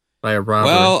by a robber.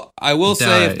 Well, I will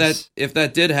say if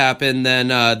that did happen, then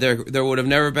there would have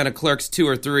never been a Clerks 2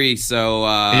 or 3, so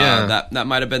that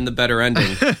might have been the better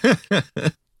ending.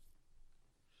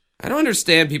 I don't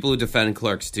understand people who defend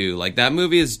Clerks 2. Like, that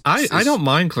movie is... I don't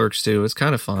mind Clerks 2. It's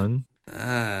kind of fun.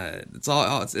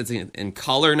 It's in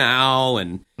color now,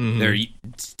 and there are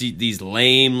these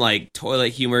lame like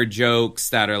toilet humor jokes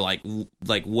that are like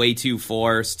way too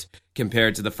forced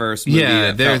compared to the first movie.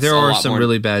 Yeah, there are some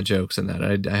really bad jokes in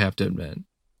that. I have to admit.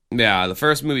 Yeah, the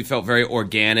first movie felt very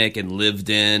organic and lived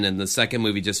in, and the second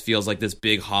movie just feels like this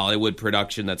big Hollywood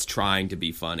production that's trying to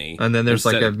be funny. And then there's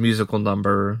like a musical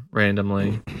number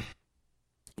randomly.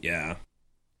 Yeah.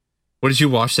 What, did you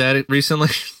watch that recently?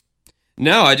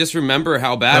 No, I just remember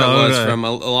how bad it was from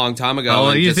a long time ago.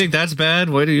 Oh, you think that's bad?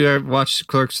 Why do you watch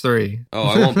Clerks 3? Oh,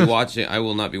 I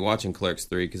will not be watching Clerks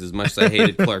 3, because as much as I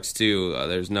hated Clerks 2,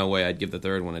 there's no way I'd give the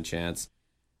third one a chance.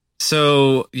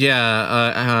 So,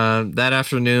 that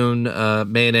afternoon,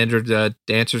 man entered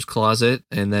Dancer's Closet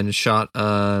and then shot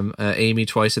Amy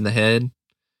twice in the head.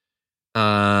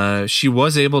 She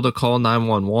was able to call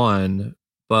 911,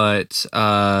 but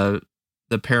the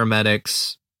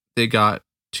paramedics, they got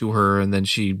to her, and then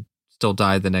she still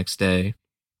died the next day.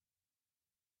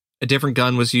 A different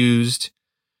gun was used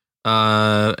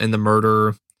in the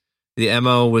murder. The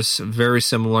MO was very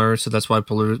similar, so that's why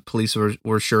police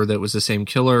were sure that it was the same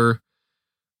killer.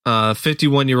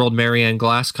 51-year-old Marianne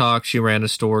Glasscock, she ran a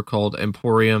store called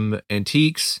Emporium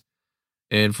Antiques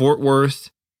in Fort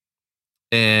Worth,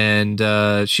 and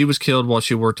she was killed while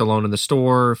she worked alone in the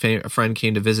store. A friend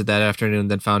came to visit that afternoon,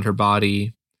 then found her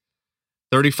body.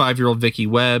 35-year-old Vicky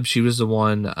Webb, she was the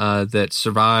one that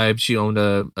survived. She owned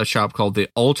a shop called the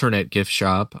Alternate Gift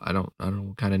Shop. I don't know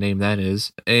what kind of name that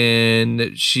is.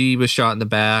 And she was shot in the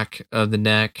back of the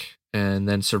neck and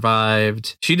then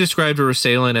survived. She described her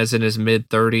assailant as in his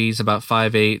mid-30s, about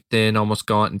 5'8", thin, almost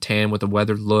gaunt and tan with a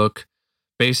weathered look.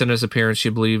 Based on his appearance, she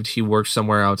believed he worked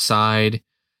somewhere outside.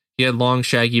 He had long,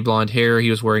 shaggy blonde hair. He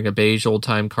was wearing a beige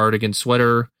old-time cardigan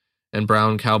sweater and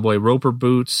brown cowboy roper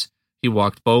boots. He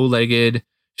walked bow-legged.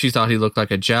 She thought he looked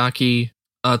like a jockey.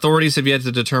 Authorities have yet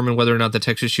to determine whether or not the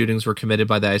Texas shootings were committed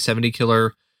by the I-70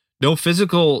 killer. No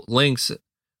physical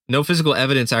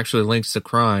evidence actually links the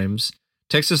crimes.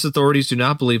 Texas authorities do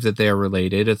not believe that they are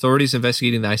related. Authorities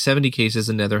investigating the I-70 cases,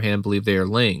 on the other hand, believe they are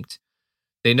linked.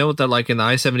 They note that, like in the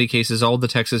I-70 cases, all the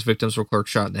Texas victims were clerks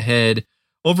shot in the head.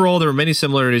 Overall, there are many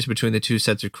similarities between the two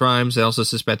sets of crimes. They also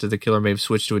suspect that the killer may have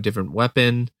switched to a different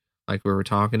weapon, like we were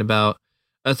talking about.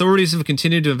 Authorities have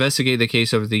continued to investigate the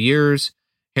case over the years.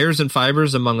 Hairs and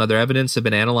fibers, among other evidence, have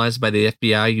been analyzed by the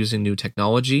FBI using new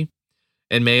technology.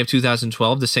 In May of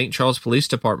 2012, the St. Charles Police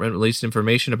Department released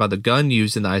information about the gun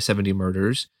used in the I-70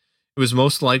 murders. It was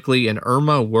most likely an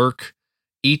Irma Werk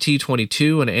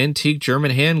ET-22, an antique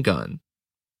German handgun.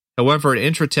 However, an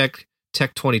Intratec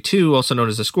Tech 22, also known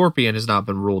as the Scorpion, has not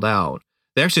been ruled out.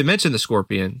 They actually mentioned the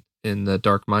Scorpion in the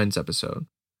Dark Minds episode.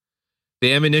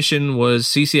 The ammunition was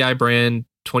CCI brand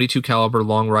 22 caliber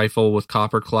long rifle with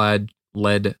copper-clad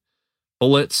lead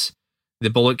bullets. The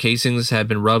bullet casings had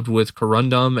been rubbed with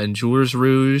corundum and Jeweller's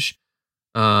Rouge.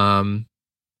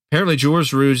 Apparently,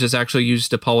 Jeweller's Rouge is actually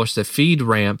used to polish the feed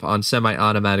ramp on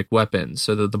semi-automatic weapons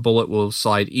so that the bullet will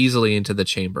slide easily into the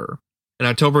chamber. In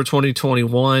October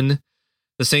 2021,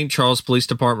 the St. Charles Police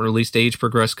Department released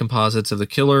age-progressed composites of the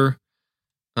killer.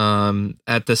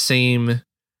 At the same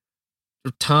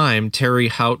time, Terry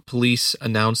Hout police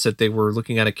announced that they were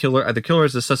looking at the killer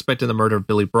as a suspect in the murder of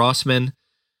Billy Brossman.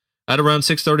 At around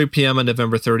 6:30 p.m. on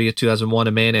November 30th, 2001,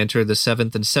 a man entered the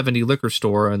 7th and 70 liquor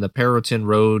store on the Perrotin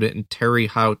Road in Terry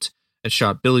Hout and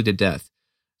shot Billy to death.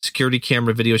 Security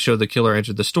camera video showed the killer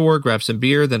entered the store, grabbed some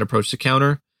beer, then approached the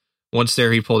counter. Once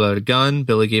there, he pulled out a gun.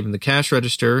 Billy gave him the cash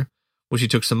register, which he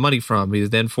took some money from. He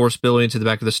then forced Billy into the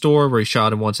back of the store, where he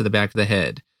shot him once in the back of the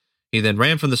head. He then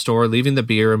ran from the store, leaving the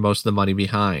beer and most of the money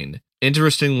behind.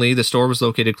 Interestingly, the store was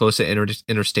located close to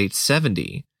Interstate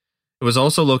 70. It was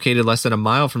also located less than a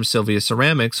mile from Sylvia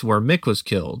Ceramics, where Mick was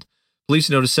killed.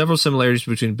 Police noticed several similarities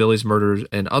between Billy's murders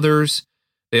and others.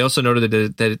 They also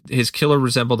noted that his killer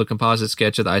resembled a composite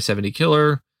sketch of the I-70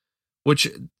 killer, which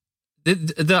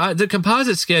the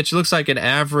composite sketch looks like an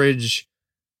average,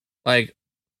 like,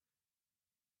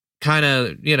 kind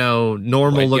of,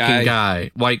 normal looking guy,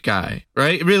 white guy,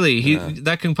 right? Really,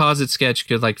 that composite sketch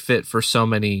could like fit for so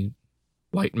many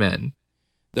white men.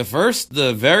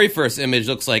 The very first image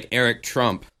looks like Eric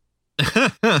Trump.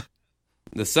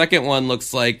 The second one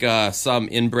looks like some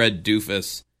inbred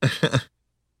doofus.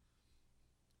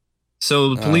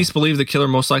 So police believe the killer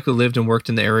most likely lived and worked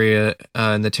in the area,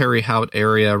 in the Terry Hout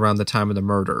area around the time of the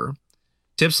murder.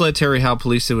 Tips led Terry Hout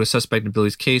police to a suspect in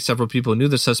Billy's case. Several people who knew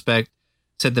the suspect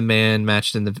said the man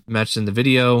matched in the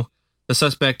video. The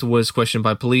suspect was questioned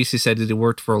by police. He said that he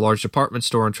worked for a large department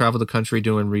store and traveled the country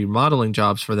doing remodeling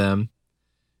jobs for them.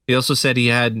 He also said he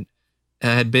had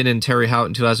been in Terry Hout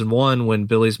in 2001 when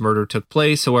Billy's murder took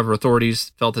place. However,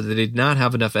 authorities felt that they did not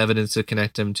have enough evidence to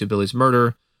connect him to Billy's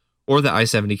murder or the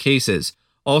I-70 cases.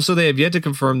 Also, they have yet to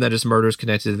confirm that his murder is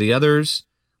connected to the others.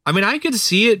 I mean, I could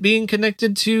see it being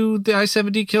connected to the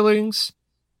I-70 killings.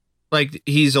 Like,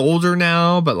 he's older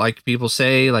now, but like people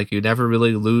say, like, you never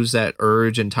really lose that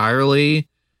urge entirely.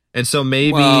 And so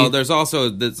maybe... Well, there's also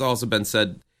been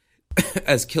said,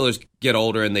 as killers get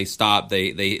older and they stop,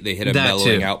 they hit a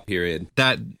mellowing out period.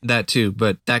 That too,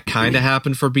 but that kind of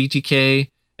happened for BTK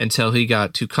until he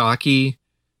got too cocky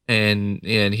and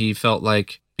he felt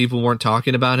like people weren't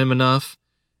talking about him enough.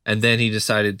 And then he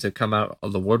decided to come out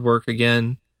of the woodwork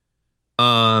again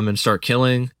and start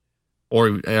killing.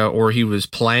 Or he was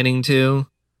planning to.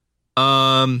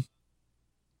 So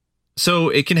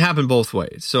it can happen both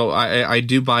ways. So I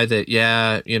do buy that,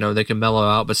 they can mellow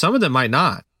out, but some of them might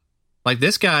not. Like,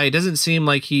 this guy doesn't seem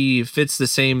like he fits the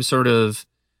same sort of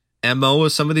MO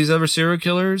as some of these other serial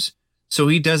killers. So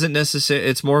he doesn't necessarily,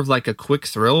 it's more of like a quick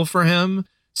thrill for him.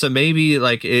 So maybe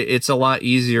like it's a lot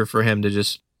easier for him to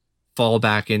just fall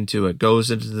back into it.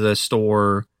 Goes into the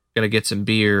store, gonna get some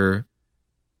beer,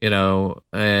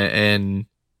 and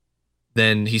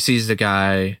then he sees the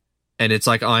guy and it's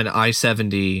like on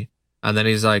I-70. And then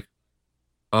he's like,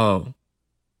 oh,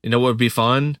 what would be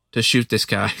fun? To shoot this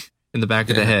guy in the back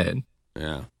of the head.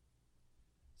 Yeah.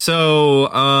 So,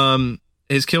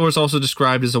 His killer is also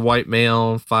described as a white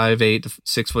male, 5'8" to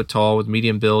 6 foot tall, with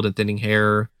medium build and thinning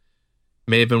hair.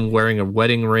 May have been wearing a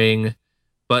wedding ring.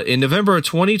 But in November of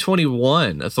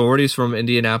 2021, authorities from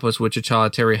Indianapolis, Wichita,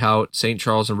 Terre Haute, St.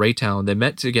 Charles, and Raytown, they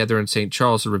met together in St.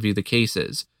 Charles to review the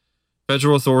cases.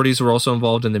 Federal authorities were also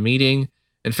involved in the meeting.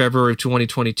 In February of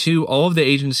 2022, all of the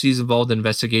agencies involved in the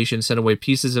investigation sent away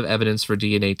pieces of evidence for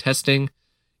DNA testing.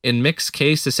 In Mick's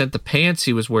case, they sent the pants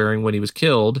he was wearing when he was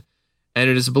killed, and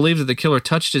it is believed that the killer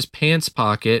touched his pants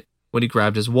pocket when he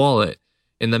grabbed his wallet.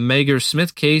 In the Meagher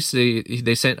Smith case,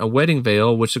 they sent a wedding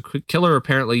veil, which the killer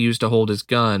apparently used to hold his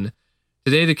gun.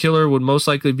 Today, the killer would most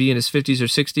likely be in his 50s or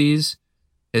 60s.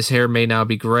 His hair may now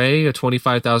be gray. A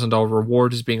 $25,000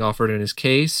 reward is being offered in his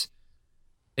case.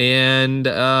 And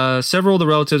several of the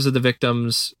relatives of the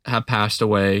victims have passed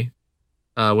away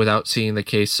without seeing the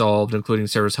case solved, including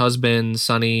Sarah's husband,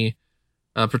 Sonny,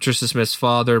 Patricia Smith's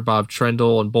father, Bob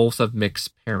Trendle, and both of Mick's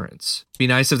parents. It'd be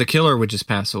nice if the killer would just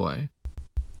pass away.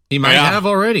 He might have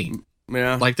already.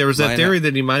 Yeah. Like there was that theory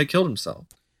that he might have killed himself.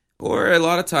 Or a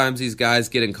lot of times these guys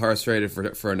get incarcerated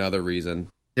for another reason.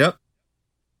 Yep.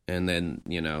 And then,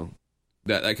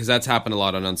 because that's happened a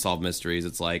lot on Unsolved Mysteries.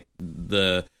 It's like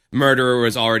the murderer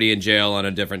was already in jail on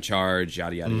a different charge,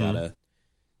 yada, yada, yada.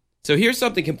 So here's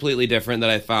something completely different that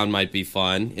I found might be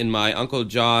fun. In my Uncle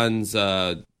John's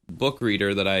book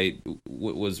reader that I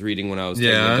was reading when I was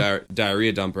taking a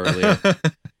diarrhea dump earlier,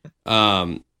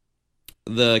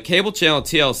 the cable channel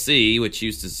TLC, which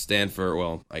used to stand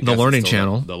for, The Learning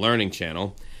Channel. The Learning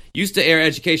Channel, used to air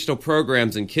educational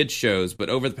programs and kids shows, but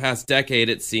over the past decade,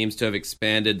 it seems to have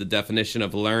expanded the definition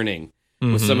of learning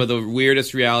with some of the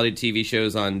weirdest reality TV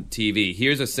shows on TV.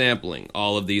 Here's a sampling.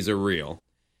 All of these are real.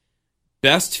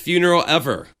 Best Funeral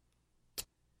Ever.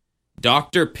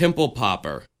 Dr. Pimple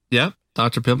Popper. Yep.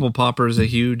 Dr. Pimple Popper is a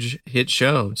huge hit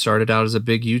show. It started out as a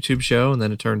big YouTube show, and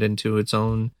then it turned into its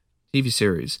own TV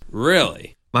series.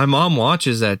 Really? My mom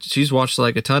watches that. She's watched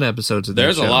like a ton of episodes of that show.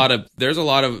 There's a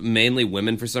lot of mainly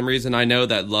women for some reason I know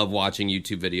that love watching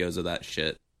YouTube videos of that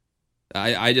shit.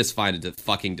 I just find it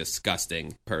fucking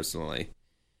disgusting, personally.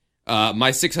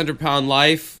 My 600-Pound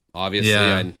Life, obviously,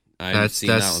 I've seen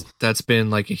that one. That's been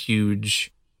like a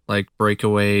huge like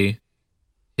breakaway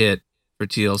hit for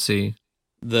TLC.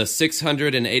 The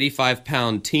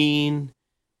 685-Pound Teen,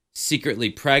 Secretly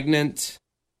Pregnant,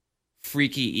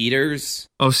 Freaky Eaters.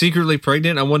 Oh, Secretly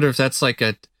Pregnant? I wonder if that's like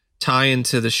a tie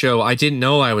into the show. I didn't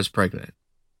know I was pregnant.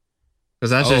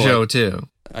 Because that's a show too.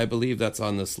 I believe that's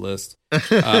on this list.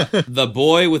 The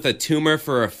Boy with a Tumor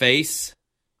for a Face.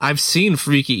 I've seen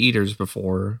Freaky Eaters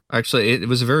before. Actually, it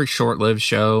was a very short-lived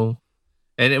show.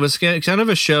 And it was kind of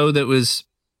a show that was...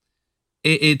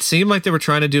 It seemed like they were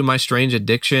trying to do My Strange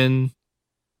Addiction,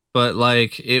 but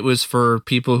like it was for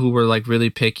people who were like really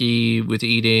picky with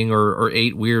eating or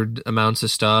ate weird amounts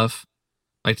of stuff.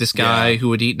 Like this guy who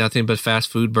would eat nothing but fast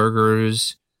food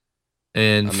burgers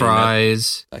and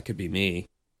fries. That could be me.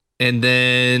 And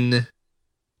then,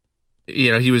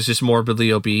 he was just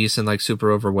morbidly obese and like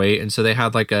super overweight. And so they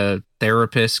had like a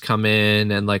therapist come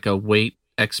in and like a weight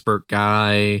expert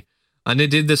guy. And they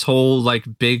did this whole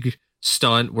like big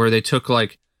stunt where they took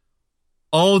like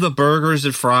all the burgers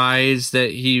and fries that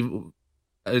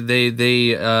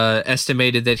they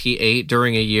estimated that he ate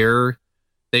during a year.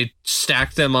 They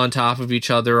stacked them on top of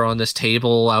each other on this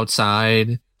table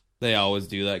outside. They always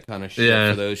do that kind of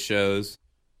shit for those shows.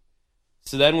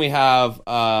 So then we have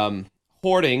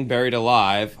Hoarding, Buried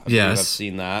Alive. I believe I've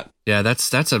seen that. Yeah,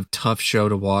 that's a tough show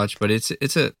to watch, but that's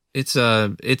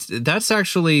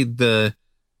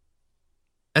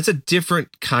a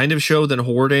different kind of show than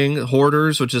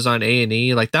Hoarders, which is on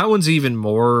A&E. Like that one's even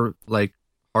more like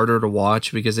harder to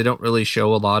watch because they don't really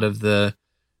show a lot of the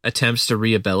attempts to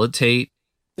rehabilitate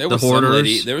the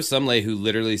hoarders. There was some lady who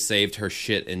literally saved her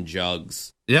shit in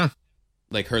jugs. Yeah.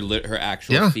 Like her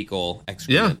actual fecal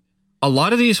excrement. Yeah. A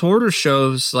lot of these hoarder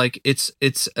shows, like it's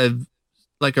a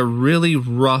really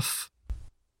rough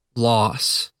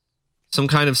loss, some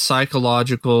kind of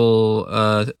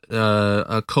psychological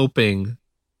coping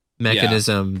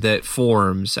mechanism that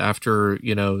forms after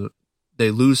they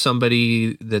lose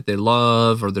somebody that they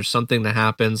love, or there's something that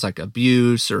happens like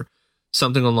abuse or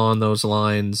something along those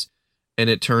lines, and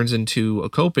it turns into a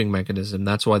coping mechanism.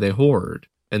 That's why they hoard,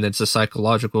 and it's a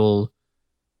psychological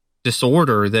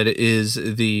disorder that is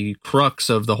the crux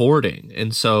of the hoarding.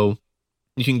 And so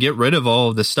you can get rid of all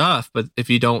of the stuff, but if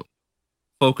you don't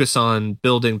focus on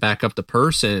building back up the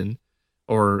person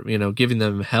or giving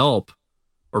them help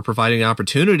or providing an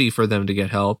opportunity for them to get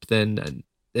help, then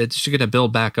it's just going to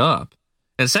build back up.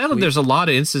 And sadly, there's a lot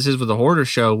of instances with the Hoarder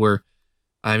show where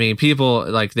people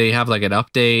like they have like an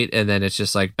update and then it's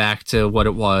just like back to what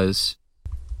it was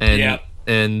and Yep.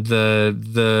 and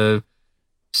the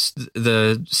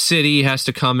city has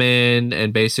to come in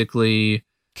and basically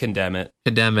Condemn it.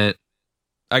 condemn it.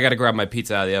 I got to grab my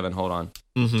pizza out of the oven. Hold on.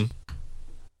 Mm-hmm.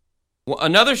 Well,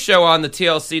 another show on the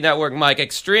TLC network, Mike,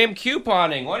 Extreme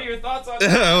Couponing. What are your thoughts on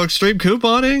that? Oh, extreme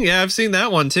couponing? Yeah, I've seen that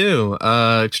one too.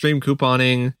 Extreme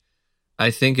couponing.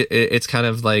 I think it's kind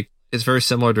of like it's very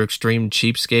similar to Extreme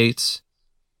Cheapskates.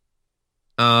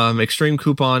 Extreme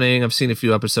couponing. I've seen a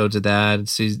few episodes of that.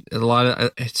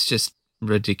 It's just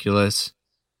ridiculous.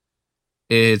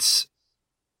 It's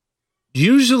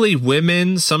usually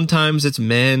women. Sometimes it's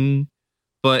men,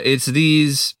 but it's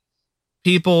these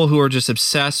people who are just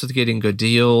obsessed with getting good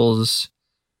deals.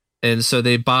 And so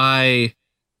they buy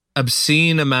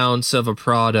obscene amounts of a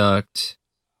product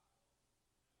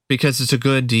because it's a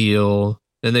good deal.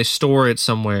 Then they store it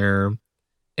somewhere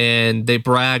and they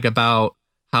brag about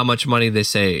how much money they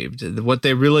saved. What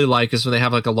they really like is when they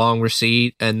have like a long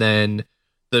receipt and then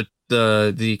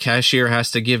the cashier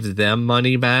has to give them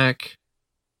money back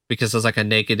because there's like a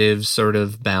negative sort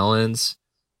of balance.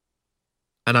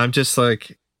 And I'm just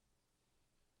like,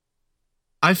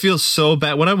 I feel so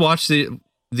bad when I watch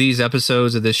these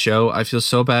episodes of this show. I feel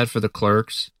so bad for the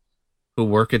clerks who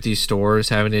work at these stores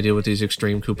having to deal with these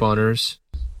extreme couponers.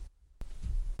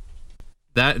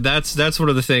 That's one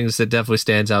of the things that definitely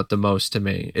stands out the most to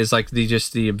me is like the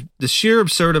sheer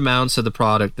absurd amounts of the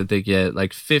product that they get,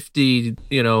 like 50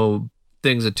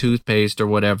 things of toothpaste or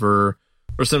whatever,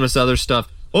 or some of this other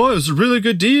stuff. Oh, it was a really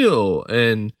good deal,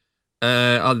 and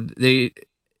they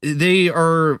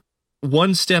are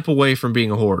one step away from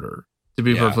being a hoarder, to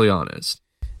be perfectly honest.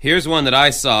 Here's one that I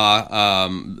saw.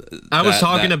 I was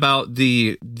talking about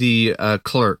the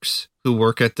clerks who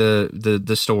work at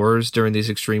the stores during these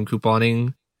extreme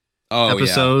couponing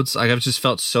episodes. Like, I've just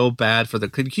felt so bad for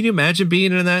can you imagine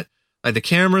being in that? Like, the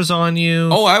camera's on you.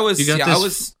 Oh, I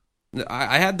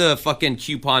had the fucking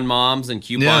coupon moms and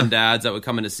coupon dads that would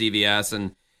come into CVS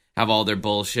and have all their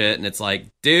bullshit, and it's like,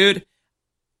 dude,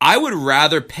 I would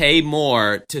rather pay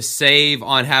more to save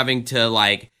on having to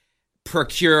like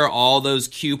procure all those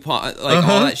coupons, like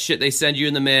all that shit they send you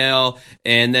in the mail,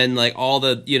 and then like all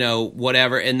the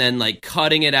whatever, and then like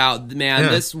cutting it out.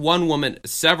 Man, this one woman,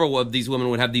 several of these women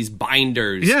would have these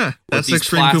binders. Yeah, that's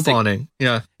extreme couponing.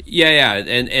 Yeah.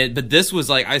 And but this was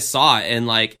like, I saw it and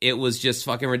like it was just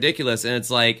fucking ridiculous, and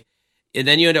it's like, and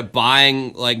then you end up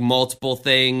buying like multiple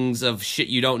things of shit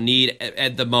you don't need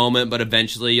at the moment, but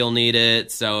eventually you'll need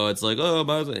it. So it's like,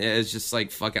 it's just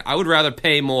like fucking. I would rather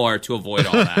pay more to avoid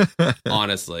all that,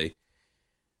 honestly.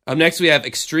 Up next, we have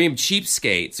Extreme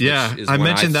Cheapskates. Yeah, I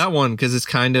mentioned that one because it's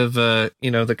kind of the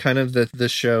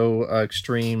show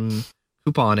Extreme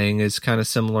Couponing is kind of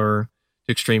similar to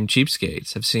Extreme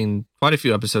Cheapskates. I've seen quite a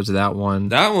few episodes of that one.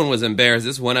 That one was embarrassed.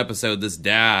 This one episode, this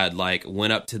dad like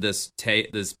went up to this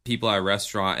people at a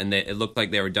restaurant, and it looked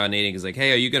like they were done eating. He's like,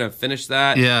 "Hey, are you gonna finish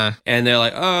that?" Yeah, and they're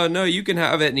like, "Oh no, you can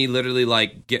have it." And he literally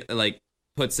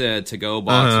puts a to-go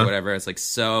box or whatever. It's like,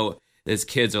 so his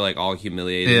kids are like all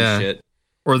humiliated and shit.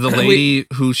 Or the lady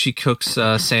who she cooks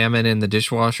salmon in the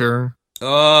dishwasher.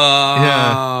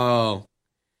 Oh,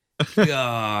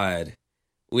 God.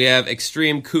 We have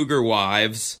Extreme Cougar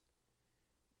Wives.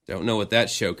 Don't know what that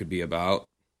show could be about.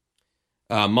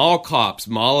 Mall Cops,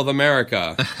 Mall of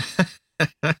America.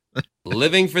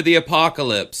 Living for the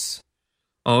Apocalypse.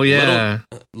 Oh, yeah.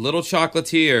 Little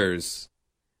Chocolatiers.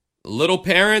 Little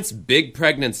Parents, Big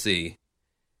Pregnancy.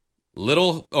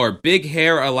 Big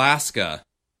Hair Alaska.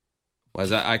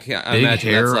 Was that? I imagine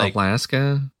Hair that's like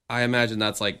Alaska. I imagine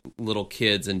that's like little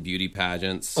kids and beauty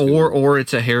pageants. Or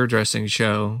it's a hairdressing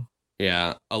show.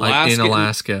 Yeah, like in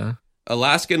Alaska.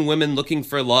 Alaskan Women Looking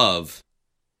for Love.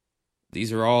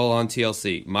 These are all on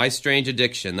TLC. My Strange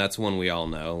Addiction. That's one we all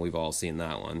know. We've all seen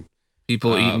that one.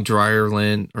 People eating dryer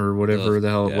lint or whatever the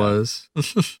hell it was.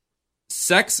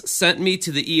 Sex Sent Me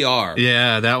to the ER.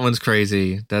 Yeah, that one's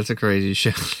crazy. That's a crazy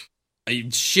show.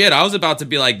 Shit, I was about to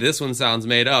be like, this one sounds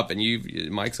made up, and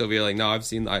Mike's over here like, no,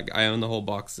 I own the whole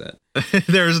box set.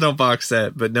 There is no box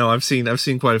set, but no, I've seen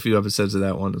quite a few episodes of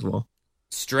that one as well.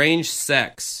 Strange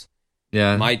Sex.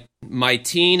 Yeah. My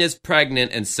teen is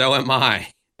pregnant, and so am I.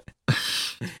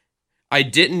 I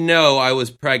didn't know I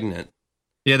was pregnant.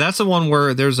 Yeah, that's the one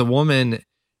where there's a woman,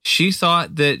 she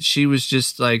thought that she was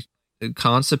just like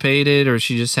constipated, or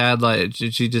she just had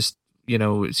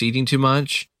was eating too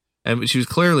much, and she was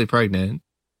clearly pregnant.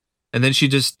 And then she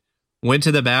just went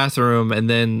to the bathroom and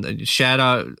then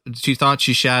she thought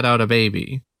she shat out a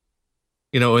baby,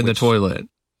 in the toilet.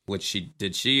 Which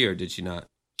did she or did she not?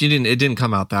 It didn't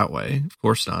come out that way. Of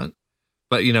course not.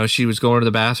 But, she was going to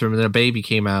the bathroom and then a baby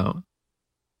came out.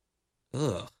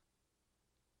 Ugh.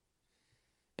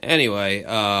 Anyway,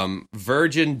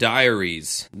 Virgin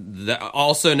Diaries,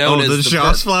 also known as the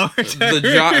Josh Flower,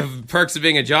 Perks of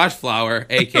Being a Josh Flower,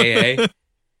 aka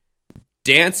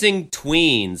Dancing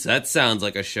Tweens. That sounds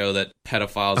like a show that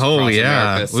pedophiles across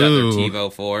America set their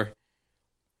TiVo for.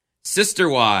 Sister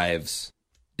Wives.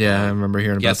 Yeah, I remember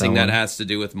hearing about that. Guessing that has to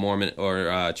do with Mormon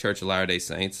or Church of Latter-day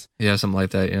Saints. Yeah, something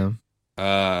like that. Yeah.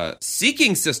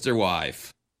 Seeking Sister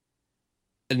Wife.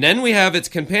 And then we have its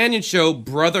companion show,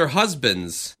 Brother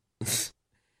Husbands.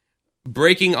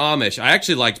 Breaking Amish. I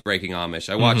actually liked Breaking Amish.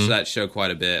 I watched that show quite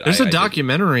a bit. There's a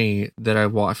documentary that I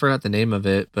watched. I forgot the name of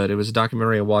it, but it was a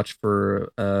documentary I watched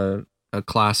for a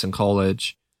class in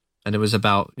college. And it was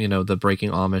about, the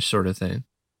Breaking Amish sort of thing.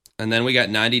 And then we got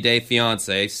 90 Day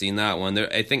Fiancé. Seen that one.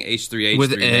 I think H3H3.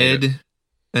 With Ed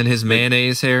and his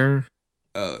mayonnaise hair.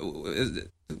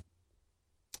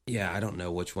 Yeah, I don't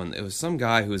know which one. It was some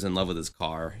guy who was in love with his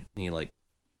car. And he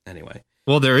anyway.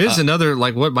 Well, there is another,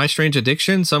 what, My Strange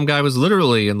Addiction? Some guy was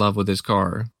literally in love with his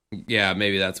car. Yeah,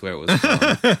 maybe that's where it was from.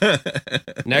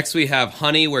 Next, we have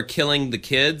Honey, We're Killing the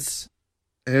Kids.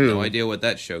 Ew. No idea what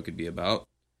that show could be about.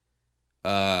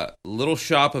 Little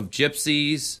Shop of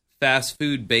Gypsies, Fast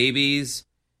Food Babies,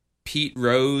 Pete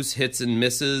Rose, Hits and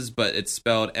Misses, but it's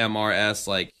spelled MRS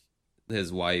like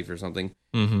his wife or something.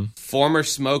 Mm-hmm. Former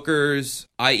Smokers,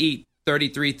 I Eat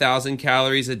 33,000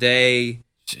 Calories a Day.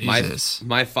 Jesus.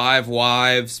 My 5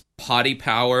 Wives, Potty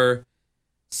Power,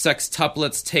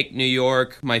 Sextuplets Take New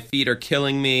York, My Feet Are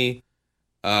Killing Me,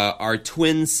 Our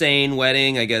Twin Sane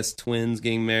Wedding, I guess twins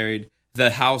getting married,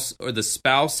 The House or the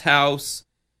Spouse House,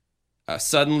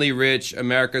 Suddenly Rich,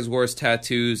 America's Worst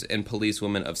Tattoos, and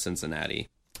Policewoman of Cincinnati.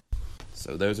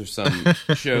 So those are some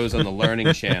shows on the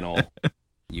Learning Channel,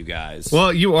 you guys.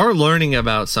 Well, you are learning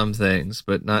about some things,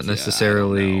 but not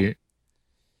necessarily...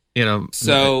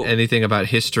 so anything about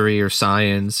history or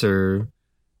science or,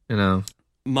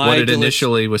 what it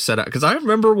initially was set up. Because I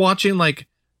remember watching ER,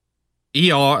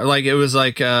 it was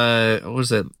what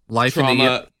was it? Life in the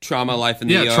ER. Trauma, Life in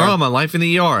the ER. Yeah, Trauma, Life in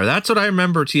the ER. That's what I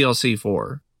remember TLC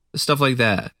for. Stuff like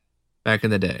that back in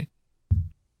the day.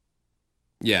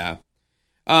 Yeah.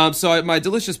 So my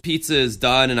delicious pizza is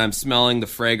done, and I'm smelling the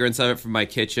fragrance of it from my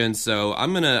kitchen. So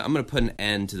I'm gonna put an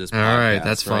end to this podcast. All right,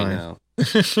 that's fine. Now.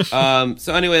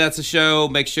 So anyway, that's the show.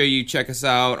 Make sure you check us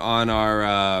out on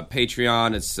our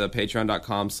Patreon. It's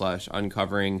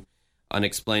patreon.com/uncovering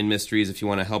unexplained mysteries if you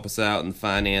want to help us out in the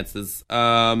finances.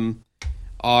 Our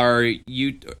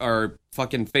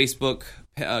fucking Facebook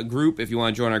group, if you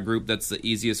want to join our group, that's the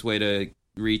easiest way to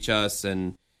reach us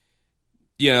and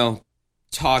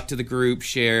talk to the group,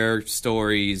 share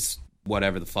stories,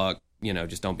 whatever the fuck,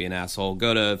 just don't be an asshole.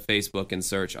 Go to Facebook and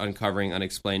search Uncovering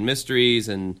Unexplained Mysteries,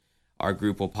 and our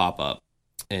group will pop up,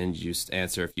 and just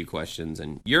answer a few questions,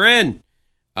 and you're in.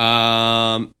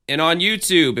 And on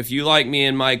YouTube, if you like me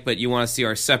and Mike, but you want to see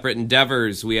our separate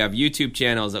endeavors, we have YouTube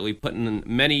channels that we put in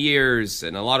many years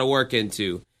and a lot of work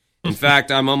into. In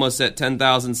fact, I'm almost at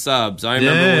 10,000 subs. I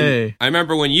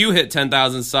remember when you hit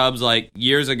 10,000 subs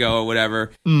years ago or whatever,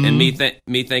 and me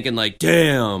thinking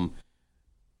damn,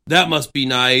 that must be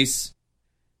nice.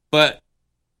 But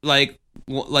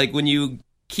when you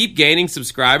keep gaining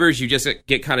subscribers, you just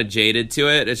get kind of jaded to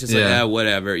it. It's just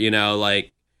whatever,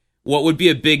 what would be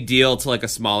a big deal to a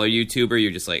smaller YouTuber? You're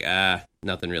just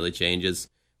nothing really changes.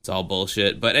 It's all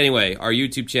bullshit. But anyway, our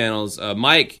YouTube channels,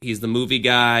 Mike, he's the movie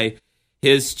guy.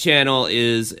 His channel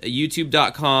is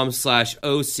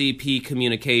youtube.com/OCP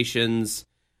Communications.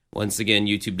 Once again,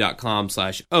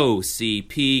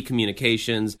 youtube.com/OCP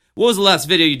Communications. What was the last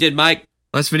video you did, Mike?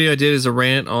 Last video I did is a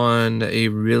rant on a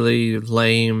really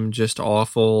lame, just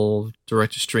awful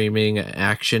direct-to-streaming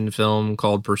action film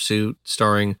called Pursuit,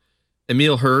 starring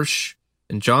Emil Hirsch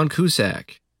and John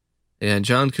Cusack. And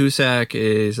John Cusack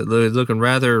is looking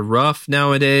rather rough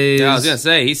nowadays. Yeah, I was going to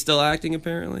say, he's still acting,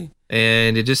 apparently.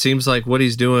 And it just seems like what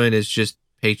he's doing is just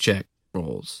paycheck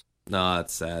roles. No,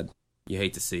 that's sad. You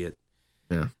hate to see it.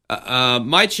 Yeah.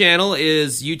 My channel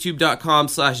is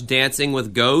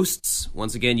youtube.com/dancingwithghosts.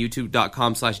 Once again,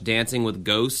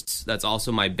 youtube.com/dancingwithghosts. That's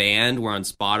also my band. We're on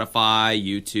Spotify,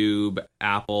 YouTube,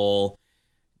 Apple,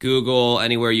 Google,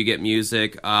 anywhere you get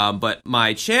music. But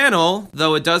my channel,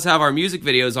 though it does have our music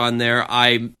videos on there,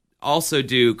 I also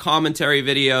do commentary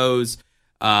videos,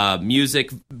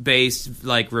 music-based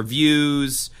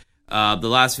reviews. The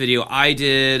last video I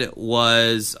did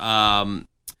was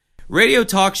radio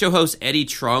talk show host Eddie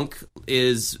Trunk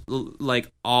is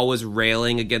always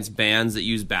railing against bands that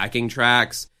use backing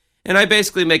tracks. And I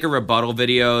basically make a rebuttal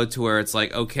video to where it's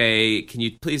okay, can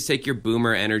you please take your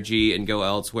boomer energy and go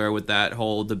elsewhere with that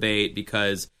whole debate?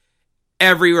 Because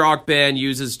every rock band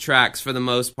uses tracks for the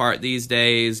most part these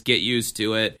days. Get used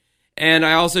to it. And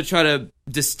I also try to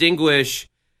distinguish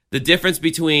the difference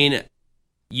between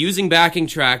using backing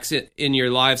tracks in your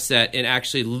live set and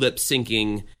actually lip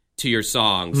syncing to your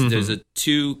songs. Mm-hmm. There's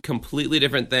two completely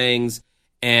different things,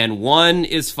 and one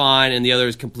is fine and the other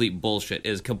is complete bullshit. It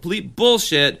is complete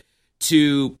bullshit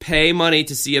to pay money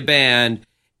to see a band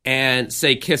and,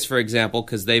 say, Kiss, for example,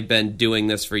 because they've been doing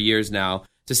this for years now,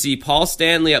 to see Paul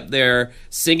Stanley up there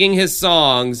singing his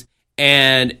songs,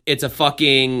 and it's a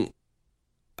fucking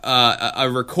a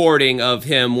recording of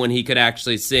him when he could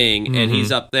actually sing, mm-hmm. and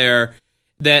he's up there.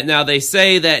 That now they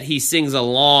say that he sings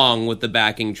along with the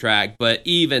backing track, but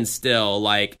even still,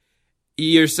 like,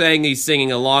 you're saying he's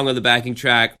singing along with the backing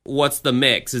track. What's the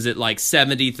mix? Is it like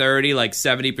 70-30, like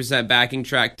 70% backing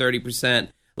track, 30%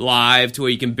 live to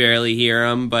where you can barely hear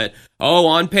him? But,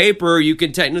 on paper, you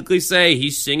can technically say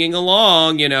he's singing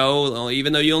along,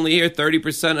 even though you only hear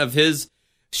 30% of his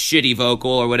shitty vocal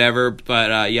or whatever.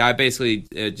 But, I basically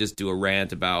just do a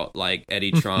rant about, like,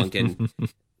 Eddie Trunk and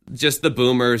just the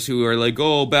boomers who are like,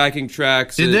 backing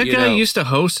tracks. Did that guy used to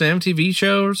host an MTV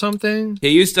show or something? He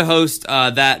used to host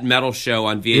that metal show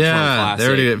on VH1 Classic.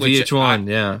 There it is,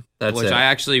 VH1, Which I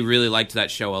actually really liked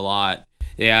that show a lot.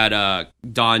 They had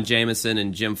Don Jameson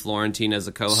and Jim Florentine as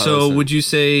a co-host. So would you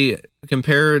say,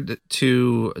 compared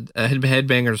to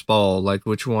Headbangers Ball, like,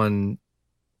 which one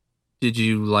did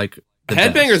you like the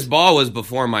Headbangers best? Ball was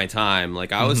before my time.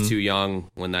 Like, I was too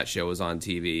young when that show was on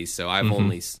TV, so I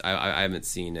haven't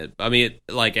seen it. I mean,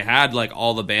 it had like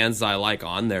all the bands I like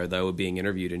on there though, being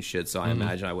interviewed and shit. So I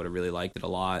imagine I would have really liked it a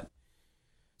lot.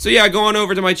 So yeah, go on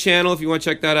over to my channel if you want to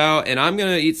check that out. And I'm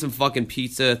gonna eat some fucking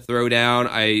pizza throwdown.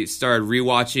 I started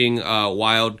rewatching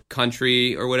Wild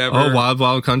Country or whatever. Oh,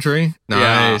 Wild Country,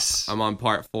 nice. Yeah, I'm on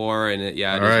part 4, and it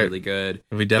is really good.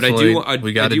 We definitely I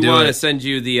do want to send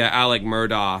you the Alec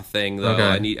Murdaugh thing though.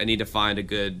 Okay. I need to find a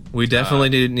good. We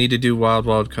definitely need to do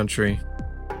Wild Country.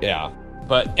 Yeah,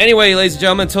 but anyway, ladies and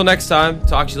gentlemen, until next time.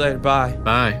 Talk to you later. Bye.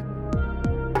 Bye.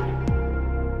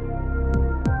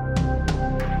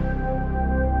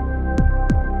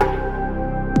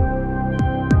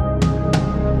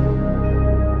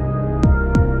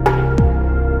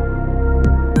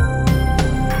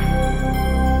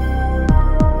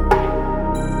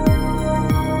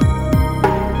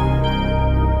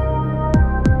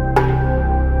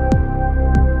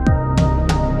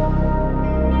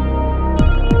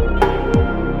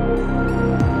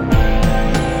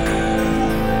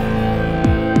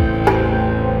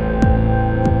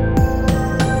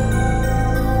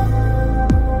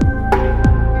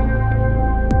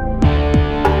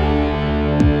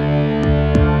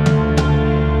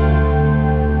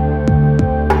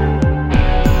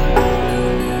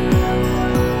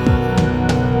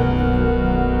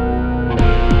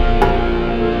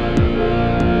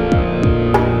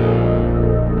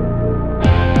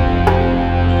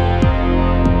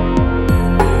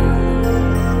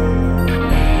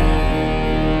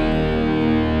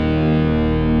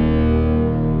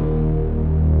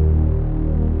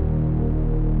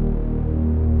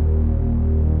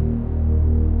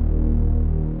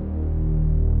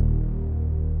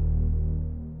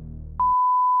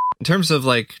 In terms of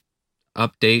like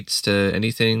updates to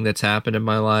anything that's happened in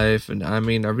my life, and I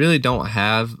mean, I really don't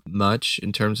have much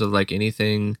in terms of like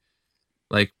anything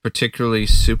like particularly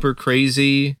super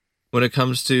crazy when it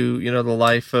comes to, the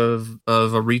life of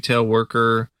a retail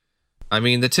worker. I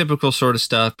mean, the typical sort of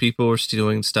stuff, people are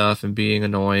stealing stuff and being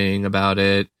annoying about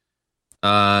it.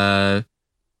 The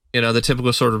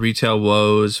typical sort of retail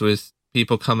woes with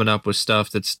people coming up with stuff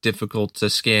that's difficult to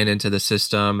scan into the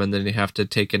system, and then you have to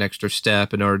take an extra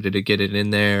step in order to get it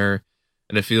in there,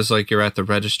 and it feels like you're at the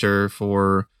register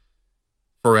for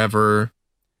forever.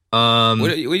 What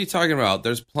are you talking about?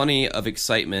 There's plenty of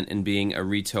excitement in being a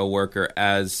retail worker,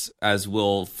 as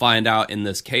we'll find out in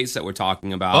this case that we're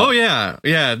talking about. Oh yeah,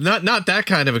 not that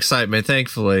kind of excitement,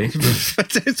 thankfully.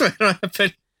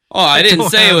 I didn't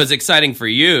say it was exciting for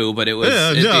you, but it'd be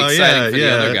exciting for the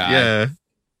other guy. Yeah.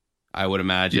 I would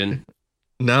imagine.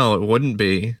 No, it wouldn't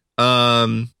be.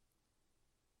 I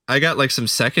got like some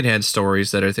secondhand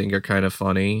stories that I think are kind of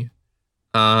funny,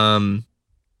 or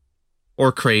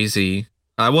crazy.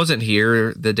 I wasn't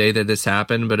here the day that this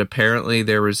happened, but apparently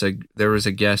there was a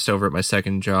guest over at my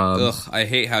second job. Ugh, I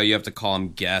hate how you have to call them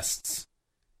guests.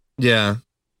 Yeah,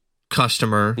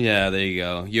 customer. Yeah, there you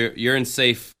go. You're in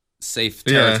safe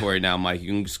territory now, Mike. You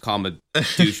can just call him a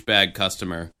douchebag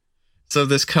customer. So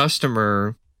this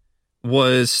customer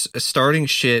was starting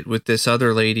shit with this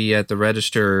other lady at the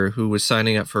register who was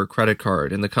signing up for a credit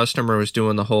card, and the customer was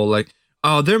doing the whole like,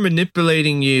 oh, they're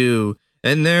manipulating you,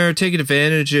 and they're taking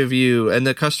advantage of you. And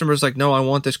the customer's like, no, I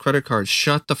want this credit card.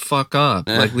 Shut the fuck up.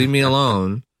 Like, leave me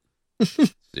alone.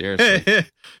 Seriously.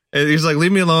 And he's like,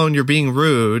 leave me alone. You're being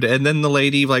rude. And then the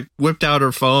lady like whipped out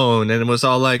her phone and was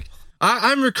all like,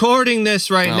 I'm recording this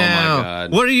right now. My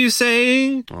God. What are you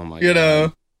saying? Oh my God. You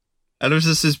know, and it was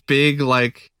just this big,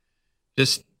 like,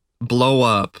 just blow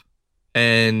up.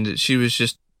 And she was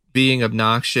just being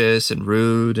obnoxious and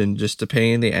rude and just a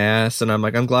pain in the ass. And I'm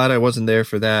like, I'm glad I wasn't there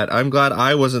for that. I'm glad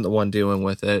I wasn't the one dealing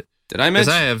with it. Did I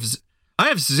mention? I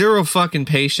have zero fucking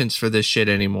patience for this shit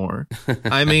anymore.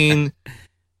 I mean,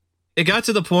 it got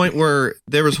to the point where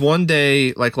there was one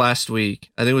day, like last week,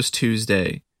 I think it was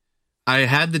Tuesday. I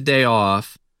had the day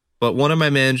off, but one of my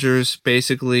managers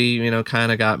basically, you know,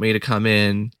 kind of got me to come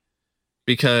in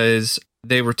because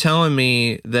they were telling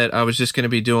me that I was just going to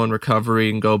be doing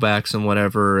recovery and go backs and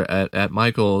whatever at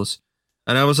Michael's.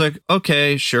 And I was like,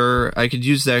 okay, sure. I could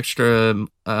use the extra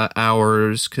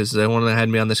hours because they wanted to have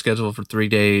me on the schedule for 3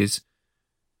 days.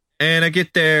 And I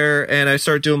get there and I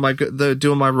start doing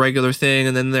my regular thing.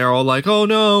 And then they're all like, oh,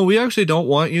 no, we actually don't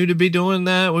want you to be doing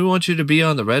that. We want you to be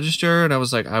on the register. And I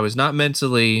was like, I was not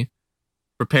mentally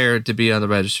prepared to be on the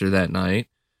register that night.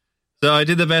 So I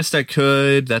did the best I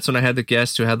could. That's when I had the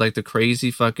guest who had like the crazy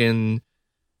fucking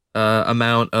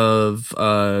amount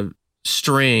of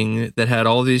string that had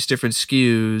all these different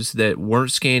SKUs that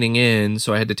weren't scanning in.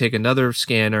 So I had to take another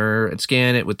scanner and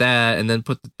scan it with that and then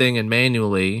put the thing in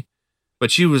manually. But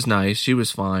she was nice. She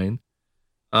was fine.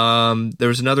 There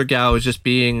was another gal who was just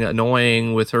being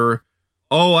annoying with her.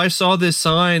 Oh, I saw this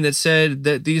sign that said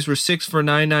that these were 6 for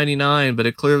 $9.99, but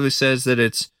it clearly says that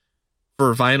it's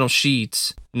for vinyl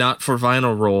sheets, not for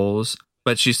vinyl rolls.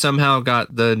 But she somehow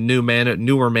got the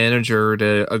newer manager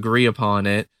to agree upon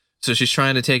it. So she's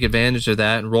trying to take advantage of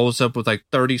that and rolls up with like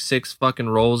 36 fucking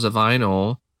rolls of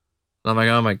vinyl. I'm like,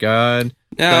 oh my God.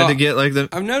 Now, Tried to get like the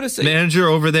I'm noticing manager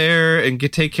over there and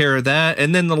take care of that.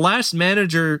 And then the last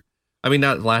manager, I mean,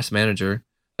 not last manager.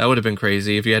 That would have been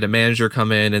crazy if you had a manager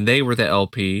come in and they were the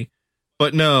LP.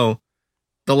 But no,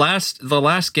 the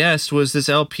last guest was this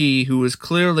LP who was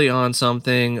clearly on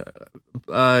something,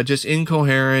 just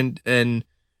incoherent. And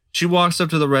she walks up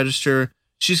to the register.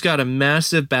 She's got a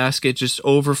massive basket just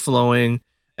overflowing.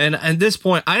 And at this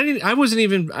point, I wasn't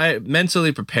even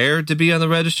mentally prepared to be on the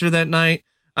register that night.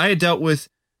 I had dealt with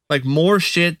like more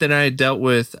shit than I had dealt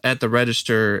with at the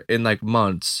register in like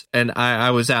months. And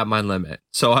I was at my limit.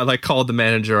 So I like called the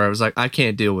manager. I was like, I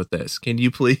can't deal with this. Can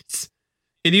you please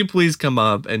come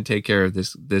up and take care of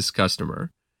this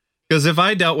customer? Because if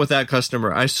I dealt with that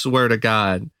customer, I swear to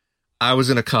God, I was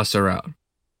going to cuss her out.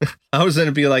 I was going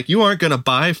to be like, you aren't going to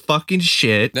buy fucking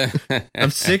shit. I'm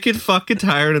sick and fucking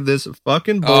tired of this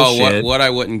fucking bullshit. Oh, what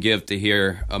I wouldn't give to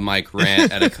hear a Mike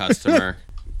rant at a customer.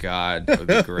 God, that would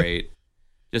be great.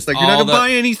 Just like, you're not going to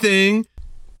buy anything.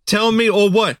 Tell me,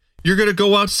 oh, what? You're going to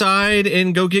go outside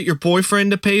and go get your boyfriend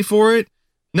to pay for it?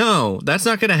 No, that's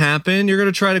not going to happen. You're going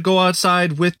to try to go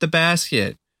outside with the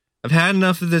basket. I've had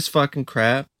enough of this fucking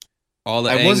crap.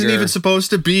 I wasn't even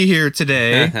supposed to be here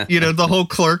today. You know, the whole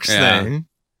Clerks thing.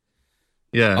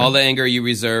 Yeah. All the anger you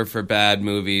reserve for bad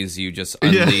movies, you just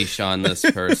unleash on this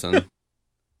person.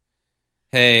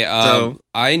 Hey,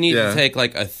 I need to take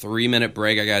like a 3-minute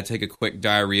break. I gotta take a quick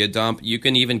diarrhea dump. You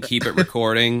can even keep it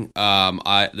recording.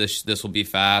 This will be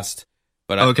fast,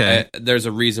 but okay. There's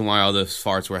a reason why all those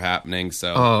farts were happening.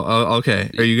 So,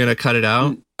 okay. Are you gonna cut it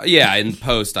out? Yeah, in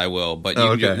post I will, but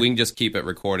okay. We can just keep it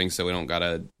recording so we don't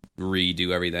gotta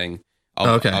redo everything.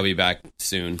 I'll be back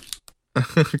soon.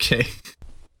 Okay.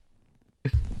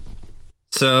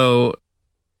 So,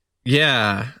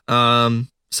 yeah,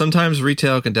 sometimes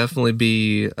retail can definitely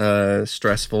be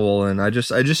stressful, and I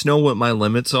just know what my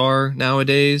limits are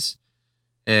nowadays,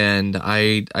 and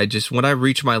I just, when I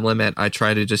reach my limit, I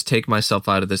try to just take myself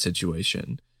out of the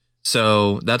situation.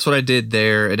 So that's what I did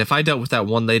there, and if I dealt with that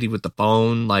one lady with the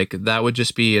phone, like, that would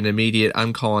just be an immediate,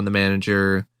 I'm calling the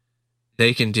manager,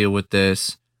 they can deal with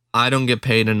this, I don't get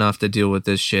paid enough to deal with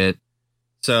this shit.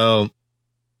 So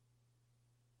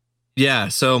yeah,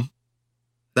 so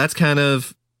that's kind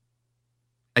of,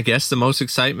 I guess, the most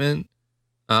excitement,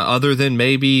 other than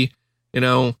maybe, you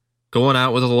know, going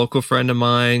out with a local friend of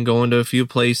mine, going to a few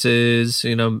places,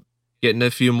 you know, getting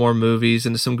a few more movies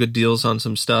and some good deals on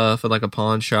some stuff at like a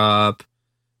pawn shop,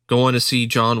 going to see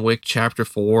John Wick Chapter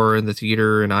 4 in the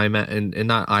theater and IMAX, and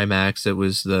not IMAX, it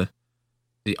was the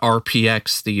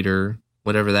RPX theater,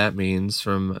 whatever that means,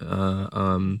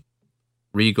 from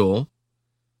Regal.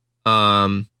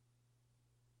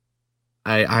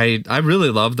 I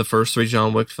really love the first 3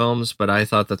 John Wick films, but I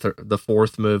thought that the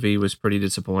fourth movie was pretty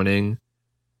disappointing.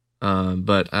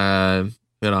 But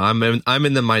I'm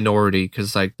in the minority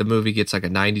because like the movie gets like a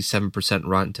 97%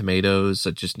 Rotten Tomatoes,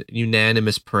 so just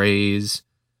unanimous praise.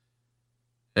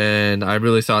 And I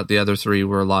really thought the other three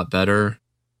were a lot better.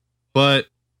 But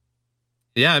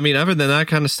yeah, I mean, other than that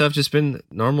kind of stuff, just been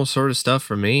normal sort of stuff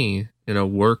for me.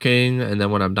 Working, and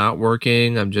then when I'm not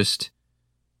working, I'm just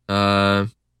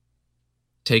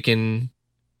taking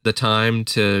the time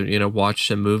to watch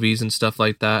some movies and stuff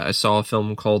like that. I saw a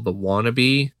film called The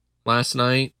Wannabe last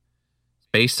night,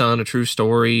 based on a true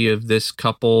story of this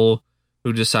couple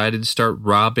who decided to start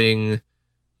robbing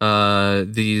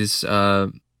these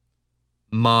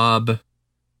mob,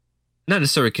 not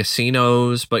necessarily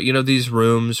casinos, but these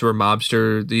rooms where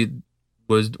mobsters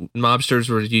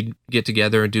where you get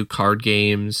together and do card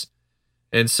games.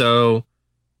 And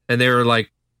they were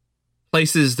like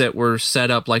places that were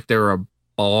set up like they're a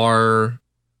bar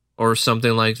or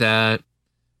something like that.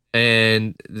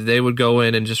 And they would go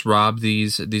in and just rob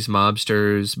these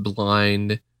mobsters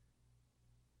blind.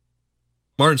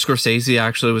 Martin Scorsese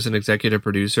actually was an executive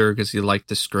producer because he liked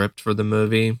the script for the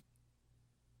movie.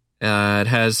 It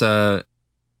has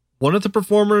one of the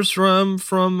performers from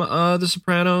The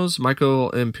Sopranos,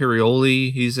 Michael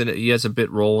Imperioli. He has a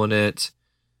bit role in it.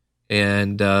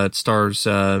 And it stars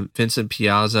Vincent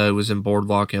Piazza, who was in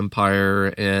Boardwalk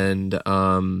Empire, and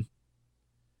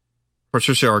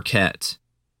Patricia Arquette,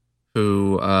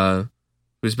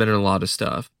 who's been in a lot of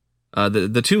stuff.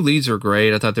 The two leads were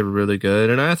great. I thought they were really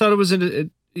good, and I thought it was an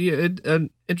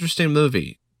interesting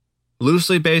movie,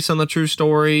 loosely based on the true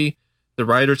story. The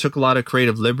writer took a lot of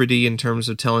creative liberty in terms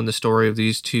of telling the story of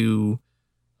these two,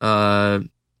 in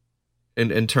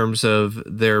terms of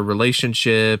their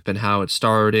relationship and how it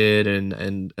started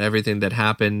and everything that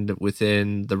happened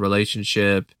within the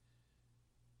relationship.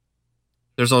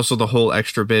 There's also the whole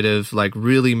extra bit of like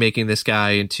really making this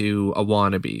guy into a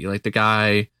wannabe. Like the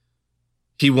guy,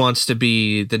 he wants to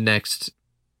be the next,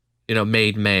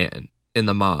 made man in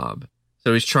the mob.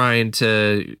 So he's trying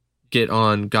to get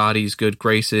on Gotti's good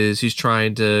graces. He's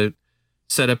trying to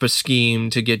set up a scheme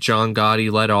to get John Gotti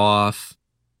let off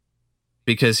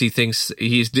because he thinks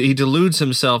he deludes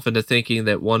himself into thinking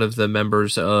that one of the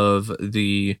members of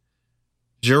the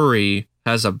jury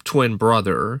has a twin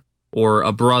brother or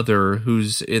a brother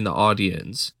who's in the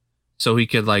audience, so he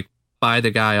could like buy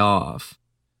the guy off.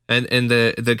 And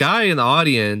the guy in the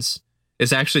audience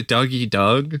is actually Dougie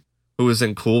Doug, who was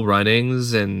in Cool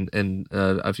Runnings and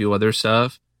a few other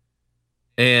stuff.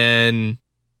 And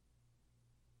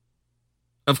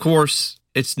of course,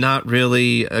 it's not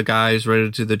really a guy who's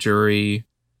rendered to the jury.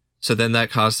 So then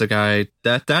that caused the guy,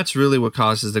 that's really what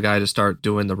causes the guy to start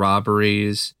doing the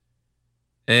robberies.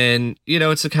 And,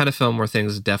 it's the kind of film where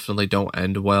things definitely don't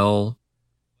end well.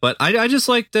 But I just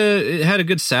liked it had a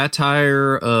good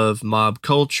satire of mob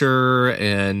culture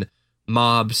and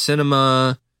mob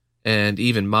cinema and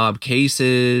even mob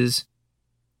cases.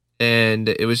 And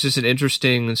it was just an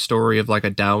interesting story of like a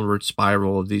downward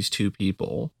spiral of these two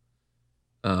people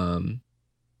who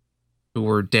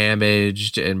were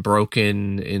damaged and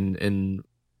broken in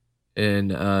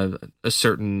a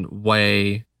certain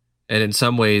way, and in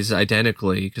some ways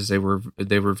identically, because they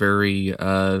were very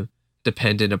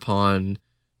dependent upon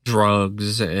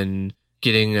drugs and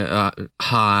getting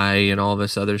high and all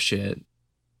this other shit.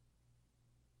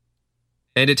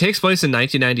 And it takes place in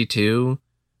 1992.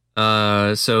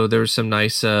 So there's some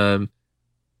nice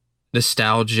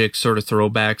nostalgic sort of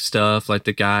throwback stuff. Like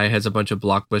the guy has a bunch of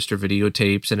Blockbuster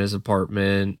videotapes in his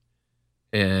apartment,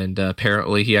 and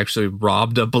apparently he actually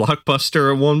robbed a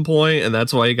Blockbuster at one point, and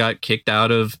that's why he got kicked out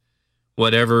of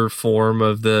whatever form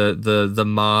of the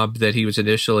mob that he was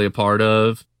initially a part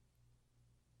of.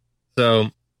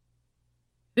 So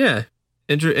yeah,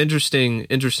 interesting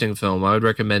film. I would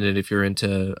recommend it if you're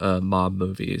into mob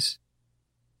movies.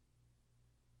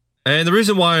 And the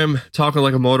reason why I'm talking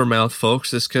like a motor mouth,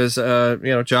 folks, is because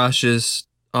Josh is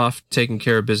off taking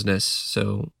care of business,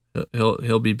 so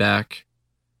he'll be back,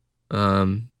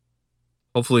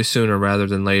 hopefully sooner rather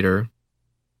than later.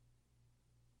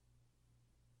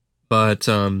 But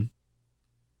The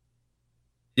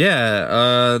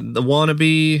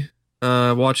Wannabe,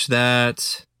 watched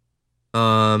that.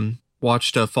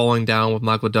 Watched Falling Down with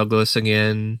Michael Douglas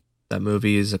again. That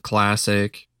movie is a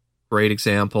classic, great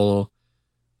example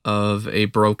of a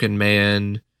broken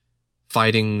man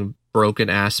fighting broken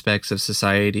aspects of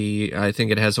society. I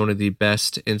think it has one of the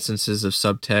best instances of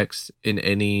subtext in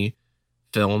any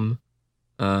film.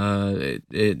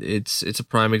 It's a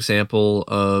prime example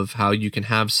of how you can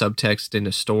have subtext in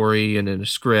a story and in a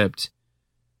script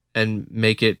and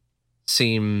make it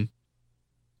seem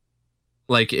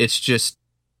like it's just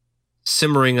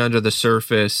simmering under the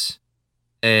surface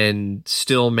and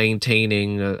still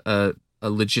maintaining a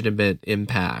legitimate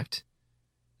impact.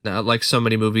 Not like so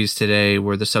many movies today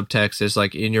where the subtext is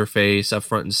like in your face, up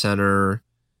front and center,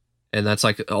 and that's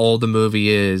like all the movie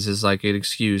is like an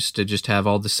excuse to just have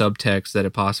all the subtext that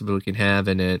it possibly can have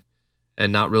in it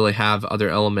and not really have other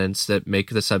elements that make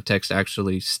the subtext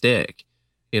actually stick.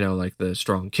 You know, like the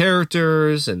strong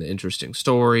characters and the interesting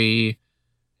story.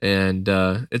 And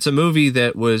it's a movie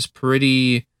that was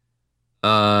pretty,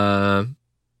 let's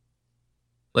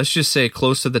just say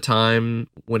close to the time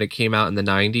when it came out in the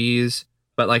 90s,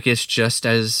 but like it's just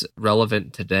as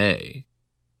relevant today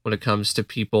when it comes to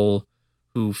people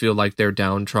who feel like they're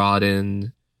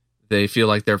downtrodden, they feel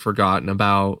like they're forgotten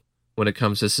about when it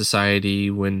comes to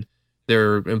society, when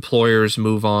their employers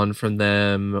move on from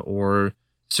them or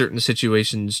certain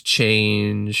situations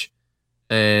change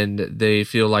and they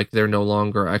feel like they're no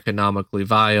longer economically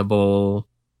viable.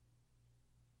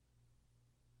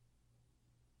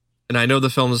 And I know the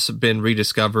film's been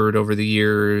rediscovered over the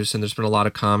years, and there's been a lot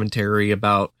of commentary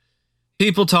about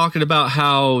people talking about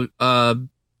how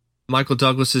Michael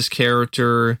Douglas's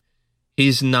character,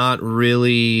 he's not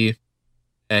really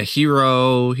a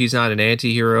hero, he's not an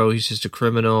anti-hero, he's just a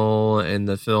criminal, and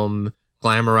the film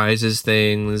glamorizes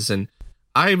things, and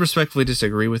I respectfully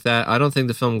disagree with that. I don't think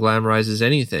the film glamorizes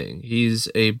anything. He's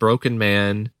a broken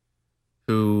man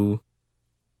who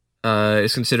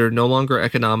is considered no longer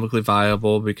economically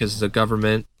viable because the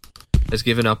government has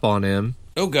given up on him.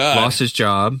 Oh God! Lost his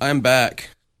job. I'm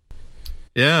back.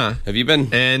 Yeah. Have you been?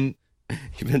 And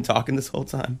you've been talking this whole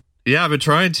time. Yeah, I've been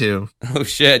trying to. Oh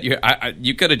shit!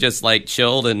 You could have just like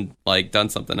chilled and like done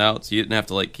something else. You didn't have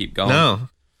to like keep going.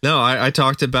 No, I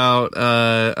talked about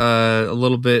a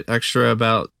little bit extra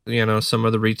about, you know, some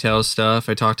of the retail stuff.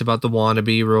 I talked about The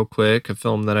Wannabe real quick, a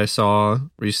film that I saw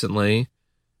recently.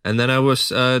 And then I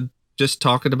was just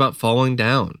talking about Falling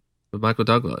Down with Michael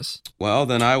Douglas. Well,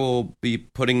 then I will be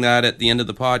putting that at the end of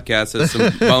the podcast as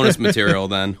some bonus material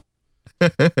then.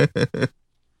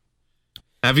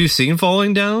 Have you seen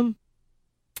Falling Down?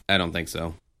 I don't think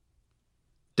so.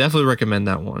 Definitely recommend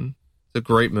that one. It's a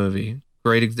great movie.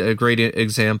 A great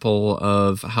example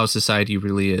of how society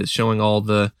really is, showing all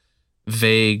the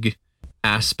vague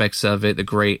aspects of it, the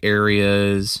gray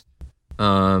areas.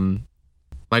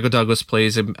 Michael Douglas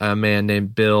plays a man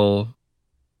named Bill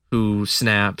who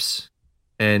snaps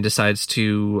and decides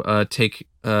to take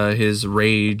his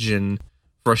rage and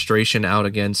frustration out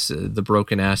against the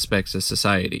broken aspects of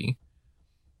society.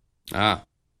 Ah,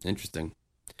 interesting.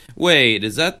 Wait,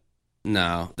 is that...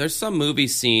 No, there's some movie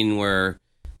scene where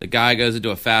the guy goes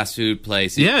into a fast food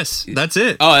place. Yes, that's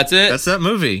it. Oh, that's it? That's that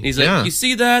movie. He's like, you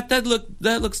see that? That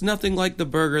looks nothing like the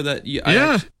burger that you...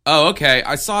 Yeah. Oh, okay.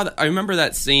 I saw that. I remember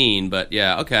that scene, but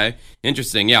yeah, okay.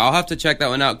 Interesting. Yeah, I'll have to check that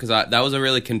one out because that was a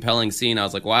really compelling scene. I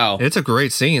was like, wow. It's a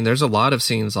great scene. There's a lot of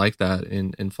scenes like that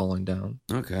in Falling Down.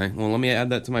 Okay. Well, let me add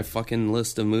that to my fucking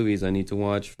list of movies I need to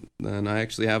watch. Then I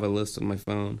actually have a list on my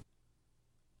phone.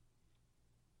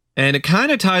 And it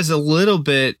kind of ties a little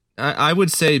bit. I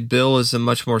would say Bill is a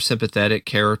much more sympathetic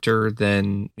character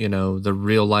than, you know, the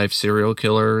real life serial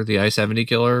killer, the I-70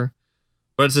 killer.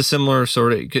 But it's a similar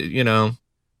sort of, you know,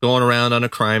 going around on a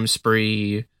crime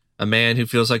spree, a man who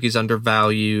feels like he's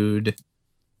undervalued.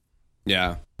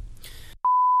 Yeah.